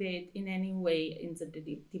participate in any way in the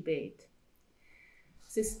debate.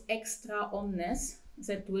 This extra omnes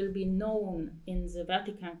that will be known in the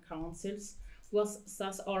Vatican councils was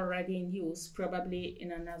thus already in use, probably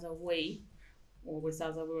in another way or with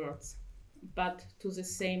other words, but to the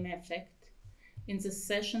same effect in the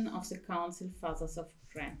session of the Council Fathers of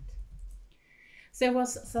Trent. There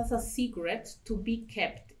was thus a secret to be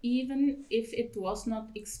kept, even if it was not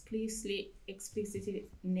explicitly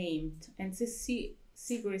named, and this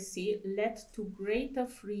secrecy led to greater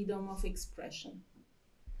freedom of expression.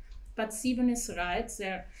 But Sievenis writes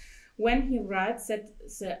there, when he writes that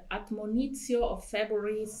the admonitio of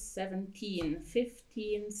February 17,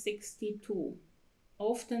 1562,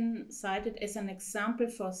 often cited as an example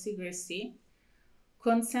for secrecy,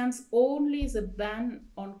 concerns only the ban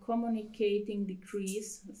on communicating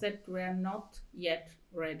decrees that were not yet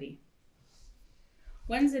ready.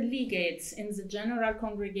 When the legates in the general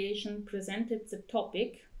congregation presented the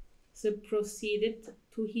topic, they proceeded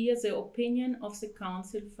to hear the opinion of the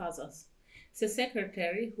council fathers. The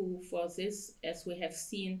secretary, who for this, as we have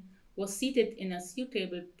seen, was seated in a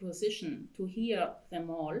suitable position to hear them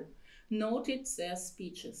all, noted their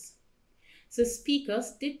speeches. The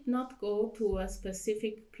speakers did not go to a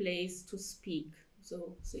specific place to speak,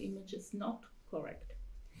 so the image is not correct.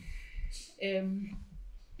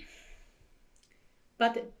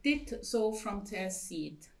 But did so from their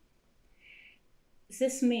seat.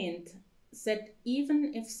 This meant that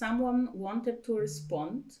even if someone wanted to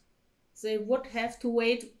respond, they would have to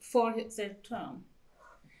wait for their turn.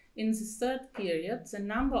 In the third period, the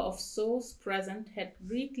number of those present had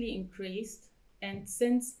greatly increased, and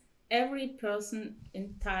since every person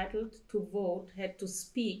entitled to vote had to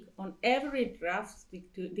speak on every draft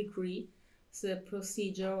decree, the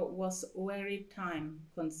procedure was very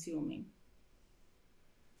time-consuming.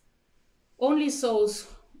 Only those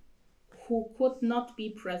who could not be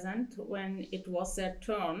present when it was their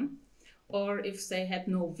turn, or if they had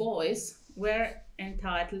no voice, were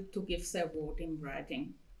entitled to give their vote in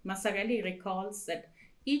writing. Massarelli recalls that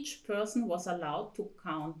each person was allowed to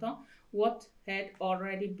counter what had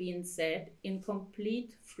already been said in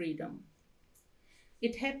complete freedom.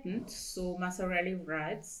 It happened, so Massarelli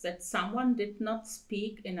writes, that someone did not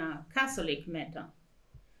speak in a Catholic matter,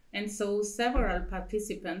 and so several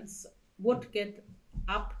participants would get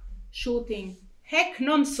up shouting, "Haec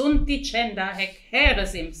non sunt dicenda, haec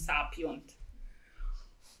heresim sapiunt,"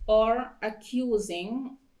 or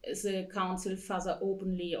accusing the council father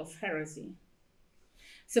openly of heresy.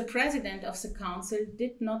 The president of the council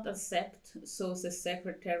did not accept, so the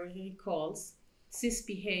secretary recalls, this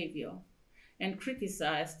behavior and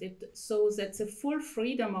criticized it so that the full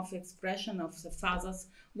freedom of expression of the fathers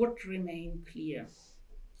would remain clear.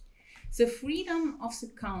 The freedom of the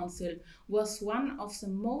council was one of the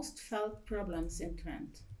most felt problems in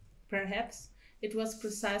Trent. Perhaps it was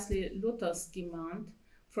precisely Luther's demand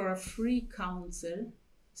for a free council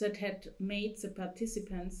that had made the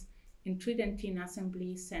participants in Tridentine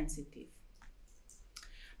Assembly sensitive.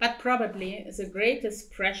 But probably the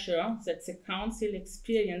greatest pressure that the council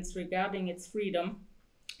experienced regarding its freedom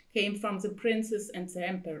came from the princes and the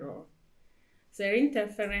emperor. Their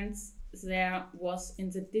interference there was in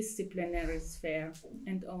the disciplinary sphere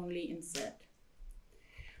and only in that.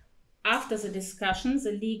 After the discussion,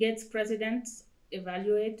 the legates presidents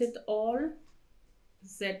evaluated all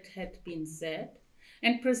that had been said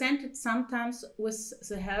and presented, sometimes with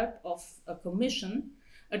the help of a commission,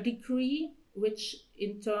 a decree which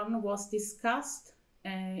in turn was discussed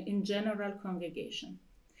in general congregation.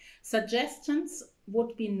 Suggestions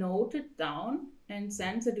would be noted down and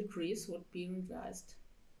then the decrees would be revised.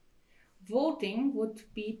 Voting would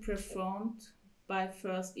be performed by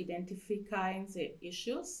first identifying the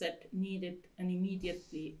issues that needed an immediate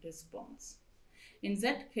response. In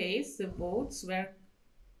that case, the votes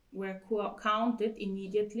were counted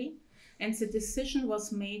immediately and the decision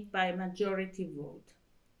was made by majority vote.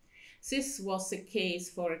 This was the case,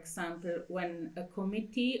 for example, when a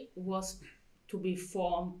committee was to be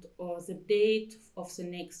formed or the date of the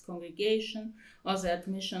next congregation or the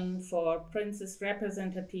admission for prince's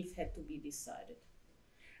representative had to be decided.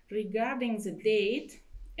 Regarding the date,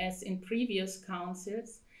 as in previous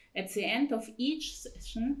councils, at the end of each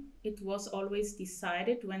session, it was always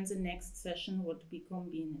decided when the next session would be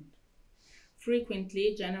convened.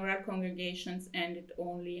 Frequently, general congregations ended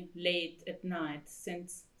only late at night,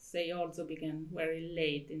 since they also began very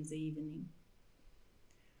late in the evening.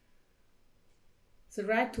 The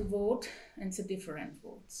right to vote and the different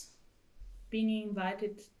votes. Being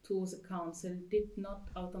invited to the council did not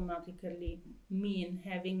automatically mean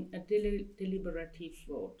having a deliberative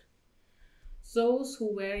vote. Those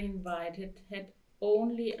who were invited had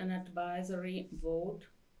only an advisory vote,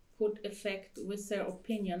 could effect with their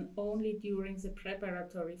opinion only during the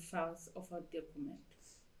preparatory phase of a document.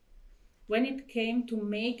 When it came to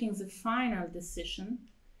making the final decision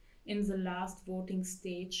in the last voting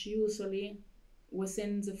stage, usually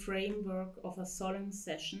within the framework of a solemn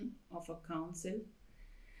session of a council,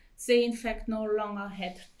 they in fact no longer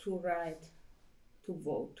had to right to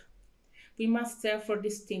vote. We must therefore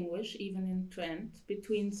distinguish, even in Trent,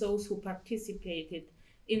 between those who participated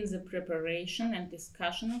in the preparation and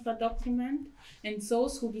discussion of a document, and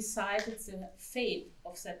those who decided the fate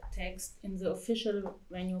of that text in the official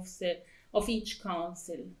venue of each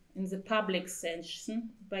council in the public session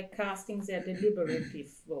by casting their deliberative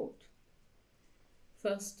vote.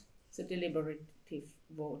 First, the deliberative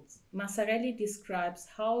votes. Massarelli describes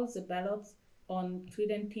how the ballots on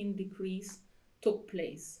Tridentine decrees took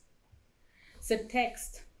place. The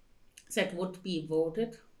text that would be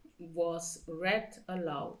voted was read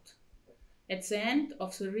aloud. At the end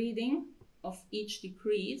of the reading of each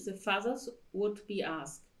decree, the fathers would be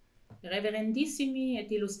asked, Reverendissimi et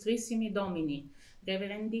illustrissimi domini,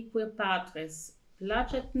 reverendique patres,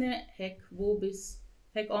 placetne haec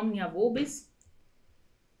omnia vobis.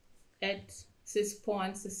 At this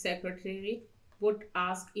point, the secretary would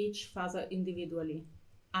ask each father individually,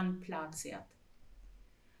 unplaceat.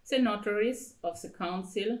 The notaries of the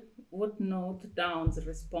council would note down the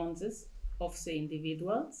responses of the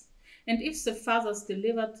individuals, and if the fathers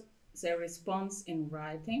delivered their response in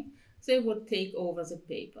writing, they would take over the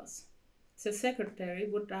papers. The secretary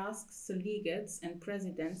would ask the legates and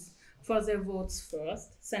presidents for their votes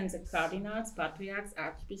first, then the cardinals, patriarchs,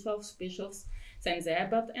 archbishops, bishops, then the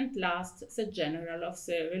abbot, and last the general of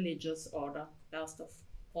the religious order, last of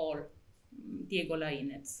all, Diego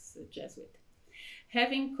Lainez, the Jesuit.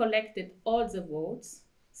 Having collected all the votes,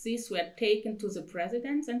 these were taken to the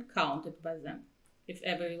presidents and counted by them. If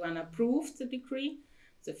everyone approved the decree,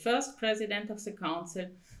 the first president of the council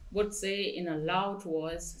would say in a loud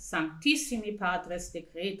voice, Sanctissimi Patres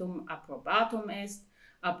decretum approbatum est,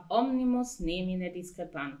 ab omnibus nemine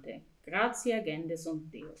discrepante, gratia gende sunt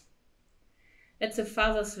Deo. And the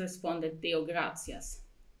fathers responded, Deo gratias.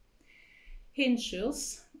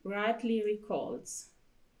 Hintius rightly recalls,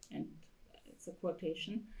 and it's a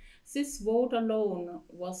quotation, this vote alone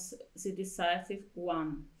was the decisive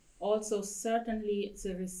one. Also certainly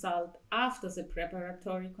the result after the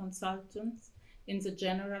preparatory consultations in the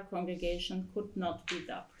general congregation could not be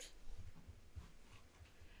doubted.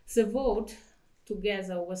 The vote,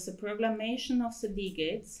 together with the proclamation of the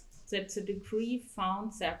legates that the decree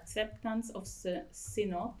found the acceptance of the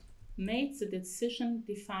synod, made the decision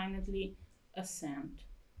definitely assent.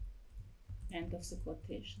 End of the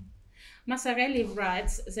quotation. Massarelli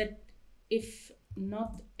writes that if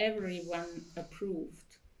not everyone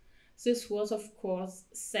approved, this was of course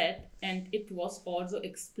said, and it was also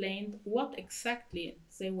explained what exactly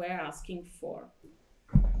they were asking for.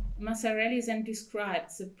 Massarelli then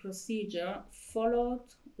described the procedure followed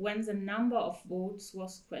when the number of votes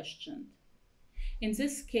was questioned. In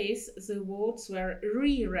this case, the votes were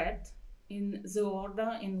reread in the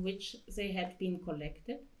order in which they had been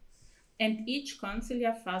collected, and each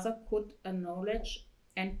conciliar father could acknowledge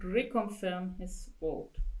and reconfirm his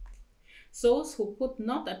vote. Those who could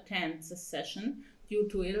not attend the session due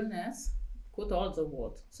to illness could also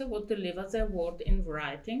vote. They would deliver their vote in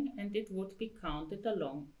writing, and it would be counted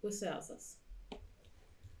along with the others.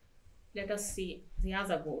 Let us see the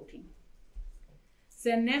other voting.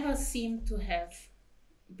 There never seemed to have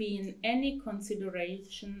been any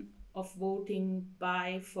consideration of voting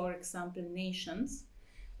by, for example, nations,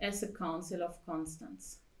 as the Council of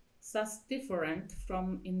Constance, thus different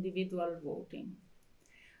from individual voting.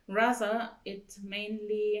 Rather, it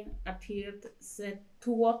mainly adhered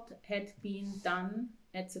to what had been done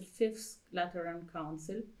at the Fifth Lateran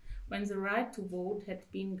Council, when the right to vote had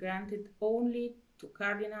been granted only to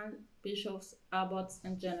cardinals, bishops, abbots,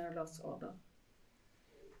 and generals of order.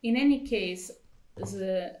 In any case,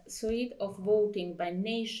 the threat of voting by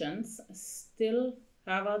nations still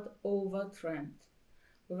hovered over Trent.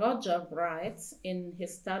 Roger writes in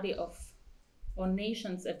his study on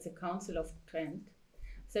nations at the Council of Trent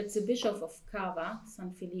that the Bishop of Cava,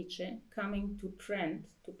 San Felice, coming to Trent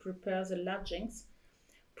to prepare the lodgings,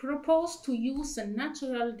 proposed to use the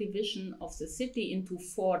natural division of the city into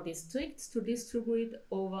 4 districts to distribute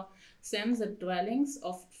over them the dwellings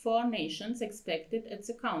of 4 nations expected at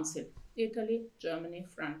the council: Italy, Germany,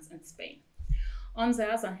 France, and Spain. On the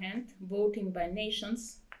other hand, voting by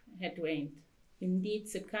nations had waned. Indeed,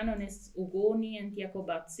 the canonists Ugoni and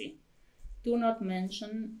Jacobazzi do not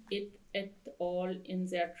mention it at all in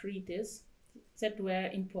their treatises that were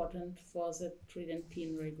important for the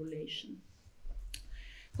Tridentine regulation.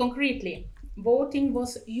 Concretely, voting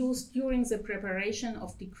was used during the preparation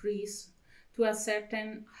of decrees to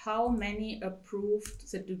ascertain how many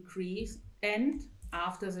approved the decrees, and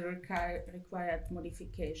after the required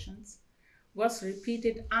modifications, was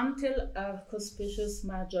repeated until a conspicuous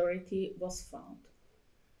majority was found.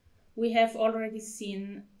 We have already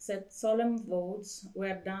seen that solemn votes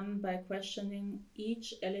were done by questioning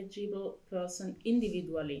each eligible person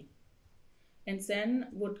individually. and then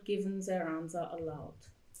would give their answer aloud.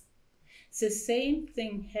 The same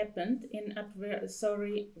thing happened in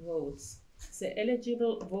advisory votes. The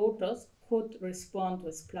eligible voters could respond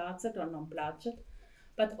with placet or non-placet,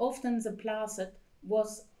 but often the placet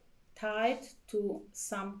was tied to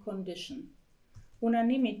some condition.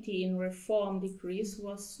 Unanimity in reform decrees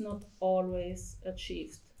was not always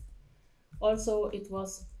achieved. Also, it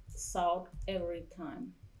was sought every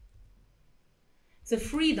time. The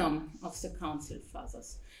freedom of the Council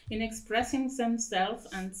Fathers in expressing themselves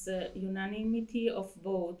and the unanimity of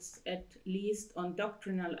votes, at least on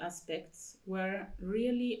doctrinal aspects, were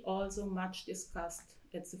really also much discussed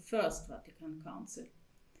at the First Vatican Council.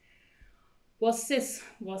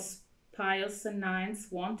 Was Pius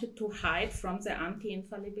IX wanted to hide from the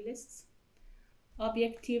anti-infallibilists?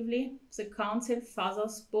 Objectively, the Council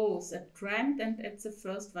Fathers both at Trent and at the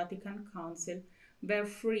First Vatican Council were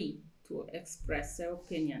free to express their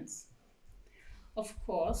opinions. Of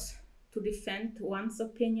course, to defend one's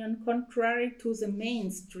opinion contrary to the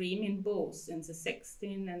mainstream in both in the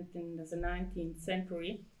 16th and in the 19th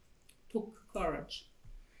century took courage.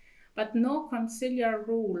 But no conciliar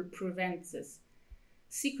rule prevents this.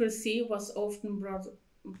 Secrecy was often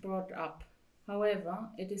brought up. However,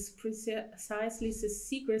 it is precisely the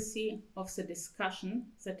secrecy of the discussion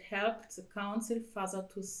that helped the Council Father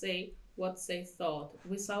to say what they thought,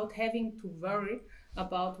 without having to worry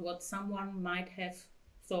about what someone might have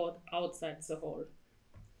thought outside the hall.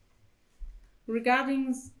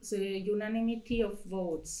 Regarding the unanimity of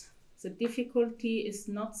votes, the difficulty is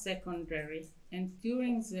not secondary, and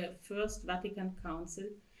during the First Vatican Council,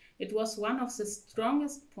 it was one of the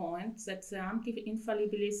strongest points that the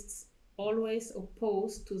anti-infallibilists always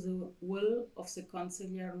opposed to the will of the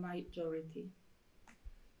conciliar majority.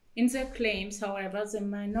 In their claims, however, the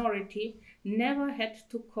minority never had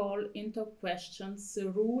to call into question the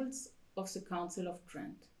rules of the Council of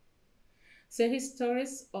Trent. The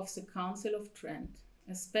histories of the Council of Trent,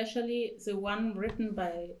 especially the one written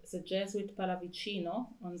by the Jesuit Pallavicino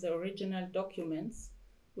on the original documents,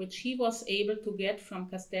 which he was able to get from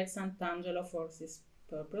Castel Sant'Angelo for this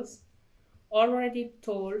purpose, already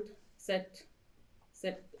told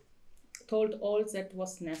all that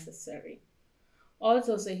was necessary.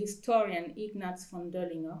 Also, the historian Ignaz von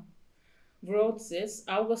Döllinger wrote this.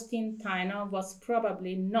 Augustin Theiner was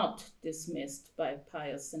probably not dismissed by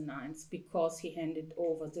Pius IX because he handed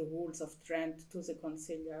over the rules of Trent to the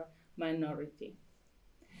conciliar minority.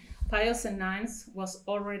 Pius IX was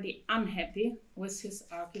already unhappy with his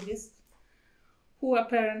archivist, who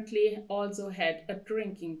apparently also had a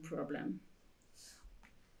drinking problem.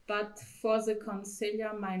 But for the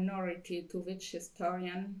conciliar minority, to which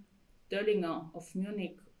historian Döllinger of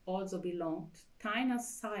Munich also belonged, Theiner's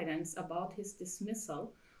silence about his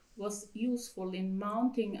dismissal was useful in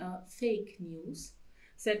mounting a fake news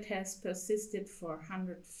that has persisted for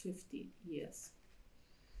 150 years.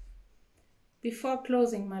 Before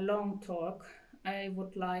closing my long talk, I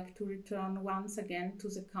would like to return once again to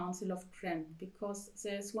the Council of Trent, because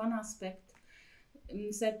there is one aspect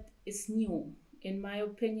that is new, in my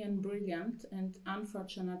opinion brilliant, and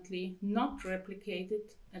unfortunately not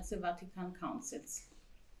replicated at the Vatican Councils.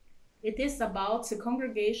 It is about the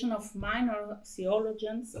congregation of minor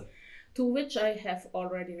theologians, to which I have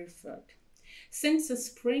already referred. Since the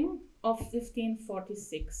spring of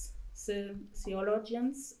 1546, the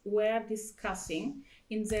theologians were discussing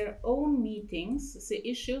in their own meetings the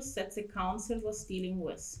issues that the Council was dealing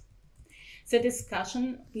with. The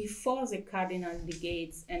discussion before the cardinal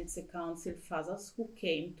legates and the Council Fathers who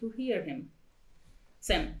came to hear him.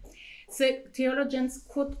 The theologians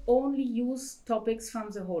could only use topics from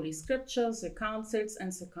the Holy Scriptures, the councils,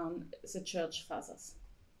 and the Church Fathers.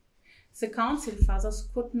 The Council Fathers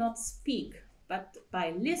could not speak, but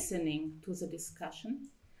by listening to the discussion,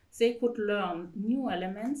 they could learn new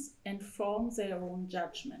elements and form their own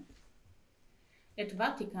judgment. At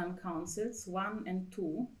Vatican Councils 1 and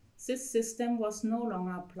 2, this system was no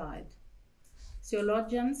longer applied.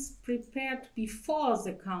 Theologians prepared before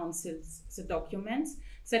the councils the documents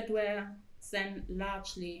that were then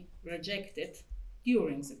largely rejected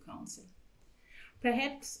during the council.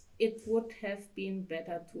 Perhaps it would have been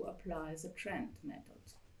better to apply the Trent method.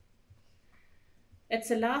 At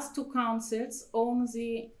the last two councils,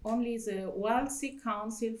 only the wealthy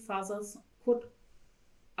council fathers could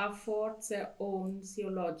afford their own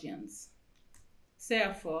theologians.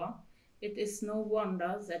 Therefore, it is no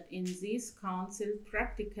wonder that in this council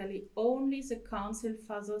practically only the council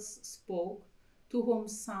fathers spoke, to whom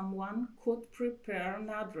someone could prepare an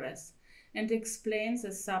address and explain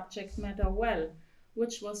the subject matter well,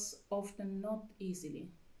 which was often not easily.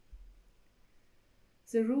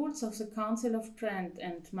 The rules of the Council of Trent,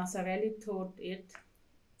 and Massarelli taught it,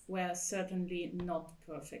 were certainly not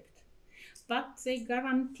perfect, but they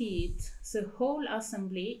guaranteed the whole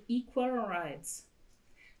assembly equal rights.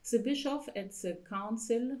 The bishop at the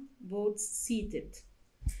council votes seated,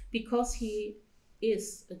 because he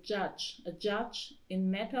is a judge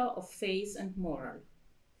in matter of faith and moral.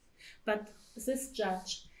 But this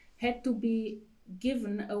judge had to be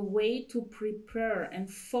given a way to prepare and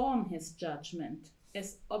form his judgment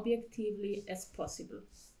as objectively as possible.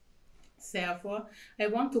 Therefore, I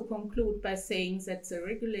want to conclude by saying that the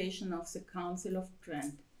regulation of the Council of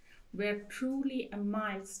Trent were truly a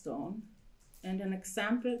milestone and an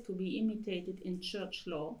example to be imitated in church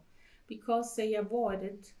law, because they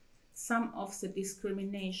avoided some of the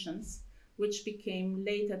discriminations which became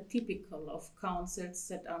later typical of councils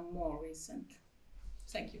that are more recent.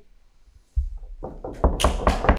 Thank you.